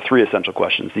 Those are the 3 essential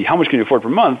questions. The how much can you afford per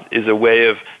month is a way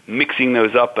of mixing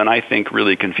those up and I think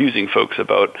really confusing folks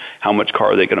about how much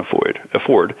car they can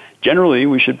afford. Generally,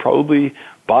 we should probably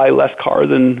buy less car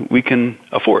than we can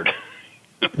afford.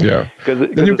 Yeah.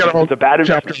 Then you've got a whole bad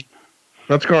chapter.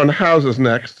 Let's go on houses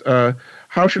next.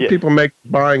 How should people make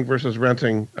buying versus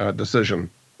renting a decision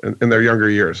in their younger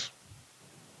years?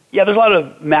 Yeah, there's a lot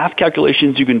of math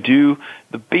calculations you can do.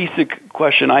 The basic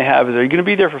question I have is, are you going to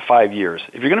be there for 5 years?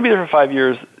 If you're going to be there for 5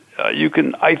 years, you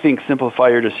can, I think, simplify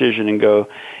your decision and go,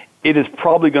 it is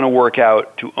probably going to work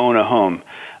out to own a home.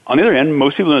 On the other hand,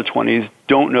 most people in their 20s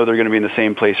don't know they're going to be in the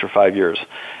same place for 5 years.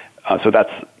 So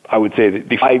that's, I would say,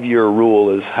 the 5-year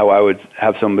rule is how I would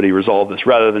have somebody resolve this,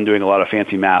 rather than doing a lot of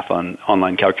fancy math on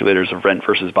online calculators of rent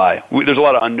versus buy. There's a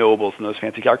lot of unknowables in those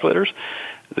fancy calculators.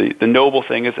 The knowable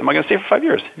thing is, am I going to stay for 5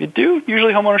 years? If you do,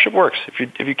 usually homeownership works.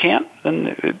 If you can't,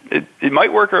 then it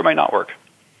might work or it might not work.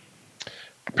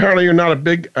 Apparently, you're not a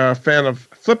big fan of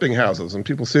flipping houses, and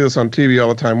people see this on TV all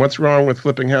the time. What's wrong with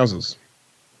flipping houses?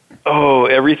 Oh,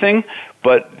 everything.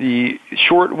 But the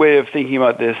short way of thinking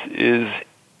about this is,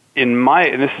 and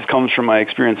this comes from my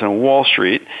experience on Wall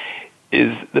Street,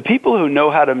 is the people who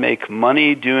know how to make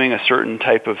money doing a certain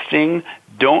type of thing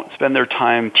don't spend their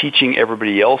time teaching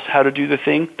everybody else how to do the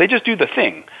thing. They just do the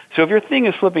thing. So if your thing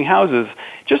is flipping houses,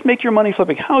 just make your money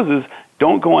flipping houses.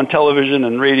 Don't go on television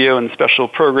and radio and special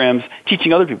programs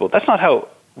teaching other people. That's not how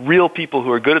real people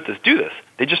who are good at this do this.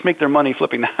 They just make their money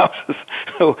flipping the houses.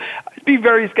 So be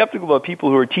very skeptical about people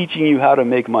who are teaching you how to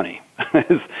make money.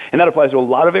 And that applies to a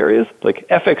lot of areas, like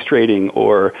FX trading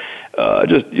or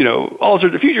all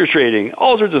sorts of futures trading,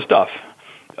 all sorts of stuff.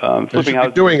 Flipping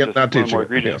houses doing is it, not one of teaching. More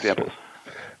egregious examples.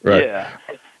 Right. Yeah.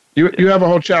 You have a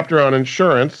whole chapter on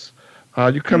insurance.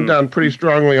 You come down pretty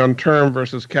strongly on term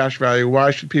versus cash value.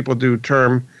 Why should people do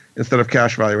term instead of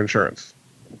cash value insurance?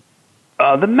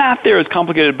 The math there is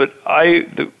complicated, but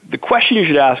the question you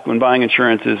should ask when buying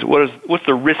insurance is, what's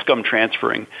the risk I'm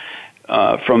transferring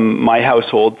from my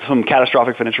household, some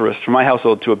catastrophic financial risk from my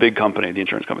household to a big company, the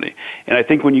insurance company. And I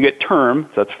think when you get term,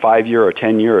 so that's 5-year or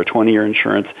 10-year or 20-year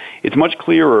insurance, it's much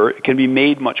clearer, it can be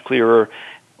made much clearer,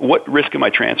 what risk am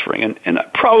I transferring? And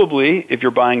probably, if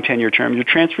you're buying 10-year term, you're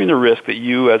transferring the risk that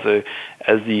you as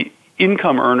the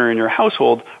income earner in your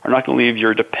household are not going to leave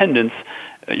your dependents,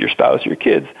 your spouse, your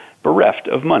kids, bereft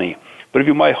of money. But if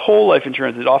you buy whole life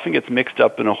insurance, it often gets mixed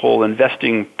up in a whole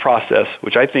investing process,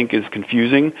 which I think is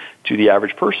confusing to the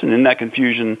average person. In that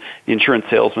confusion, the insurance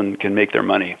salesman can make their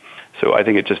money. So I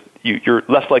think you're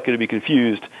less likely to be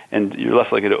confused, and you're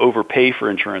less likely to overpay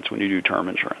for insurance when you do term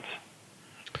insurance.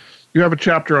 You have a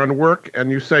chapter on work,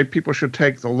 and you say people should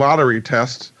take the lottery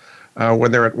test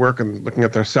when they're at work and looking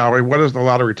at their salary. What is the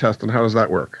lottery test, and how does that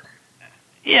work?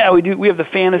 Yeah, we do. We have the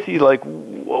fantasy, like,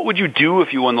 what would you do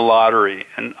if you won the lottery?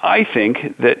 And I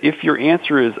think that if your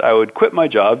answer is, I would quit my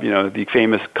job, the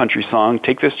famous country song,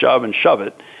 take this job and shove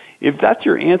it, if that's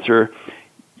your answer,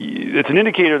 it's an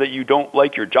indicator that you don't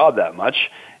like your job that much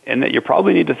and that you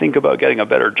probably need to think about getting a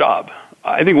better job.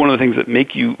 I think one of the things that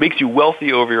makes you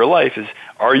wealthy over your life is,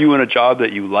 are you in a job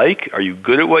that you like? Are you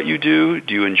good at what you do?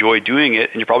 Do you enjoy doing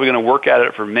it? And you're probably going to work at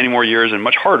it for many more years and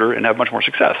much harder and have much more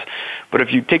success. But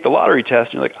if you take the lottery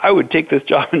test and you're like, I would take this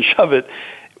job and shove it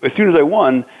as soon as I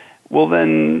won, well,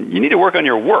 then you need to work on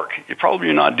your work. You're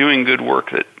probably not doing good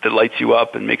work that lights you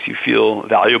up and makes you feel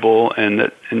valuable,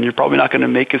 and you're probably not going to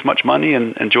make as much money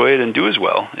and enjoy it and do as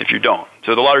well if you don't.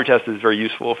 So the lottery test is very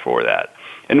useful for that.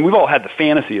 And we've all had the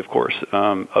fantasy, of course,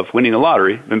 of winning the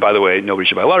lottery. And by the way, nobody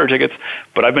should buy lottery tickets,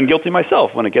 but I've been guilty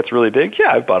myself. When it gets really big,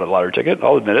 yeah, I've bought a lottery ticket.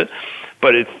 I'll admit it.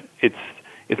 But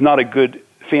it's not a good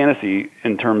fantasy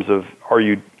in terms of are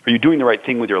you doing the right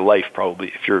thing with your life?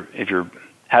 Probably if you're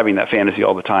having that fantasy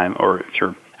all the time, or if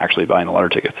you're actually buying the lottery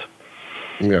tickets.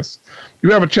 Yes,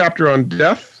 you have a chapter on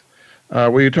death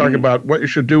where you talk about what you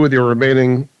should do with your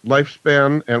remaining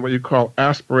lifespan and what you call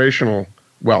aspirational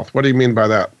wealth. What do you mean by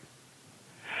that?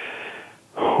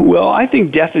 Well, I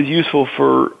think death is useful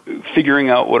for figuring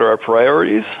out what are our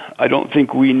priorities. I don't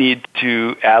think we need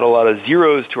to add a lot of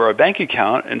zeros to our bank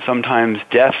account, and sometimes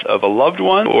death of a loved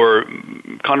one or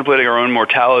contemplating our own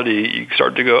mortality, you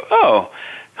start to go,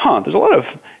 there's a lot of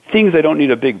things I don't need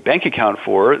a big bank account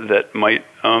for that might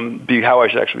be how I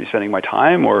should actually be spending my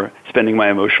time or spending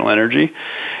my emotional energy.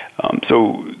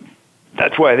 So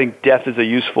that's why I think death is a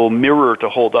useful mirror to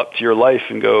hold up to your life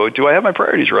and go, do I have my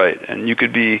priorities right? And you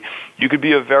could be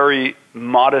a very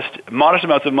modest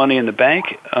amounts of money in the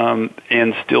bank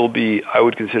and still be, I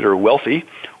would consider, wealthy.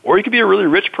 Or you could be a really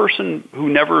rich person who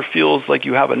never feels like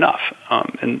you have enough.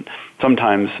 And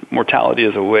sometimes mortality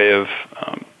is a way of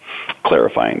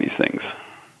clarifying these things.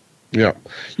 Yeah.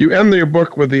 You end your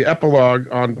book with the epilogue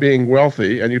on being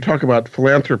wealthy, and you talk about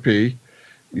philanthropy.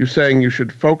 You're saying you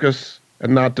should focus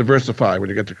and not diversify when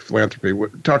you get to philanthropy.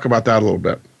 Talk about that a little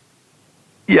bit.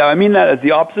 Yeah, I mean that as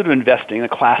the opposite of investing. The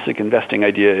classic investing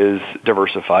idea is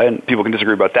diversify, and people can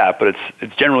disagree about that, but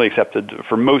it's generally accepted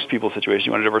for most people's situation.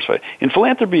 You want to diversify. In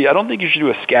philanthropy, I don't think you should do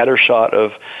a scatter shot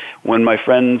of when my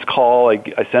friends call,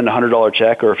 I send a $100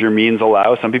 check, or if your means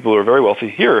allow. Some people who are very wealthy,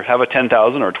 here, have a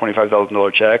 $10,000 or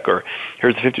 $25,000 check, or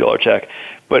here's a $50 check.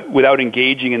 But without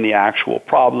engaging in the actual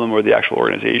problem or the actual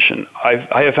organization,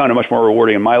 I have found it much more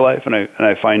rewarding in my life, and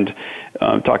I find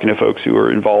talking to folks who are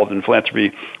involved in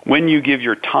philanthropy, when you give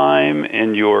your time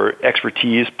and your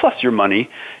expertise plus your money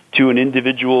to an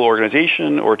individual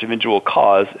organization or to an individual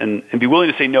cause, and be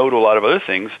willing to say no to a lot of other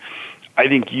things, I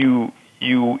think you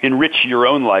enrich your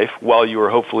own life while you are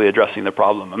hopefully addressing the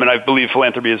problem. I mean, I believe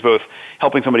philanthropy is both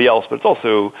helping somebody else, but it's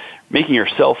also making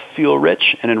yourself feel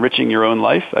rich and enriching your own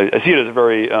life. I see it as a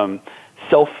very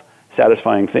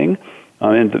self-satisfying thing.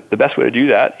 And the best way to do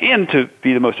that, and to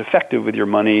be the most effective with your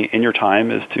money and your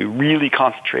time, is to really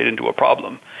concentrate into a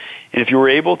problem. And if you were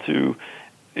able to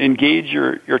engage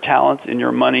your talents and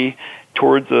your money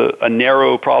towards a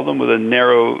narrow problem with a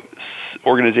narrow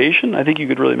organization, I think you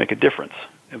could really make a difference.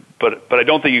 But I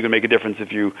don't think you can make a difference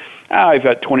if I've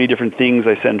got 20 different things,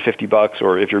 I send $50,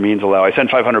 or if your means allow, I send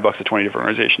 $500 to 20 different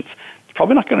organizations. It's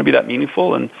probably not going to be that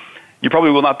meaningful, and you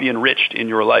probably will not be enriched in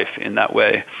your life in that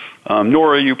way,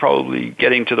 nor are you probably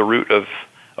getting to the root of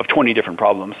 20 different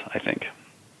problems, I think.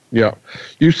 Yeah.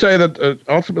 You say that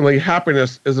ultimately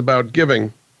happiness is about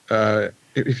giving.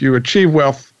 If you achieve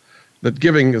wealth, that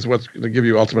giving is what's going to give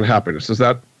you ultimate happiness. Is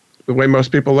that the way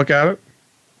most people look at it?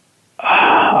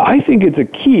 I think it's a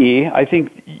key. I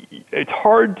think it's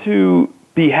hard to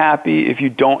be happy if you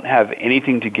don't have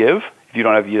anything to give, if you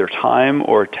don't have either time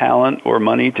or talent or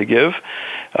money to give.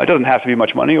 It doesn't have to be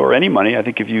much money or any money. I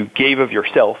think if you gave of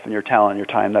yourself and your talent and your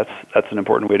time, that's an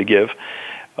important way to give.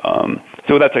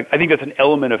 So I think that's an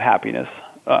element of happiness.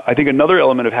 I think another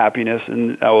element of happiness,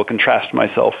 and I will contrast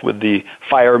myself with the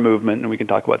FIRE movement, and we can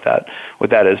talk about that, what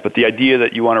that is, but the idea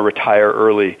that you want to retire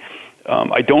early,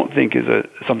 I don't think is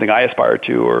something I aspire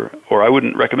to, or I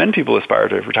wouldn't recommend people aspire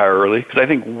to retire early, because I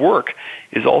think work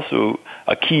is also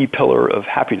a key pillar of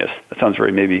happiness. That sounds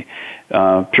very maybe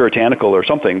puritanical or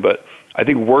something, but I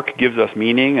think work gives us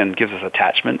meaning and gives us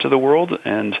attachment to the world,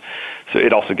 and so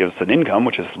it also gives us an income,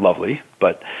 which is lovely.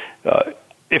 But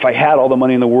if I had all the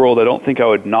money in the world, I don't think I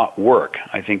would not work.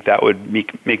 I think that would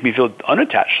make me feel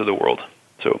unattached to the world.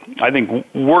 So I think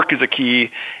work is a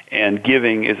key, and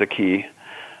giving is a key.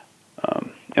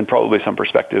 And probably some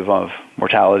perspective of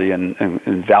mortality and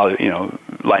value,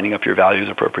 lining up your values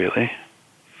appropriately.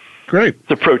 Great.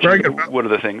 It's approaching what are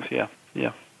the things, yeah.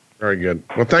 Very good.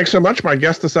 Well, thanks so much. My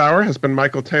guest this hour has been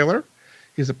Michael Taylor.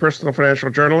 He's a personal financial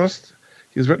journalist.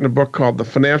 He's written a book called The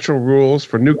Financial Rules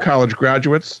for New College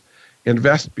Graduates,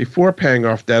 Invest Before Paying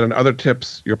Off Debt and Other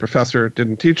Tips Your Professor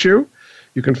Didn't Teach You.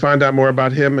 You can find out more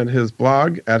about him and his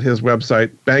blog at his website,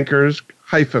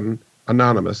 bankers-online.com.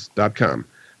 anonymous.com.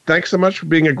 Thanks so much for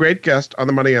being a great guest on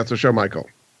the Money Answer Show, Michael.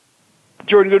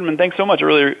 Jordan Goodman, thanks so much. I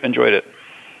really enjoyed it.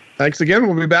 Thanks again.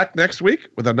 We'll be back next week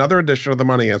with another edition of the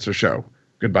Money Answer Show.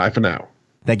 Goodbye for now.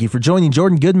 Thank you for joining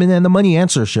Jordan Goodman and the Money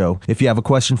Answer Show. If you have a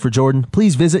question for Jordan,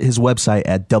 please visit his website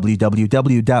at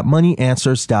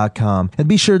www.moneyanswers.com. And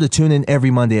be sure to tune in every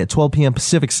Monday at 12 p.m.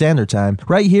 Pacific Standard Time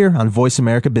right here on Voice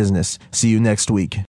America Business. See you next week.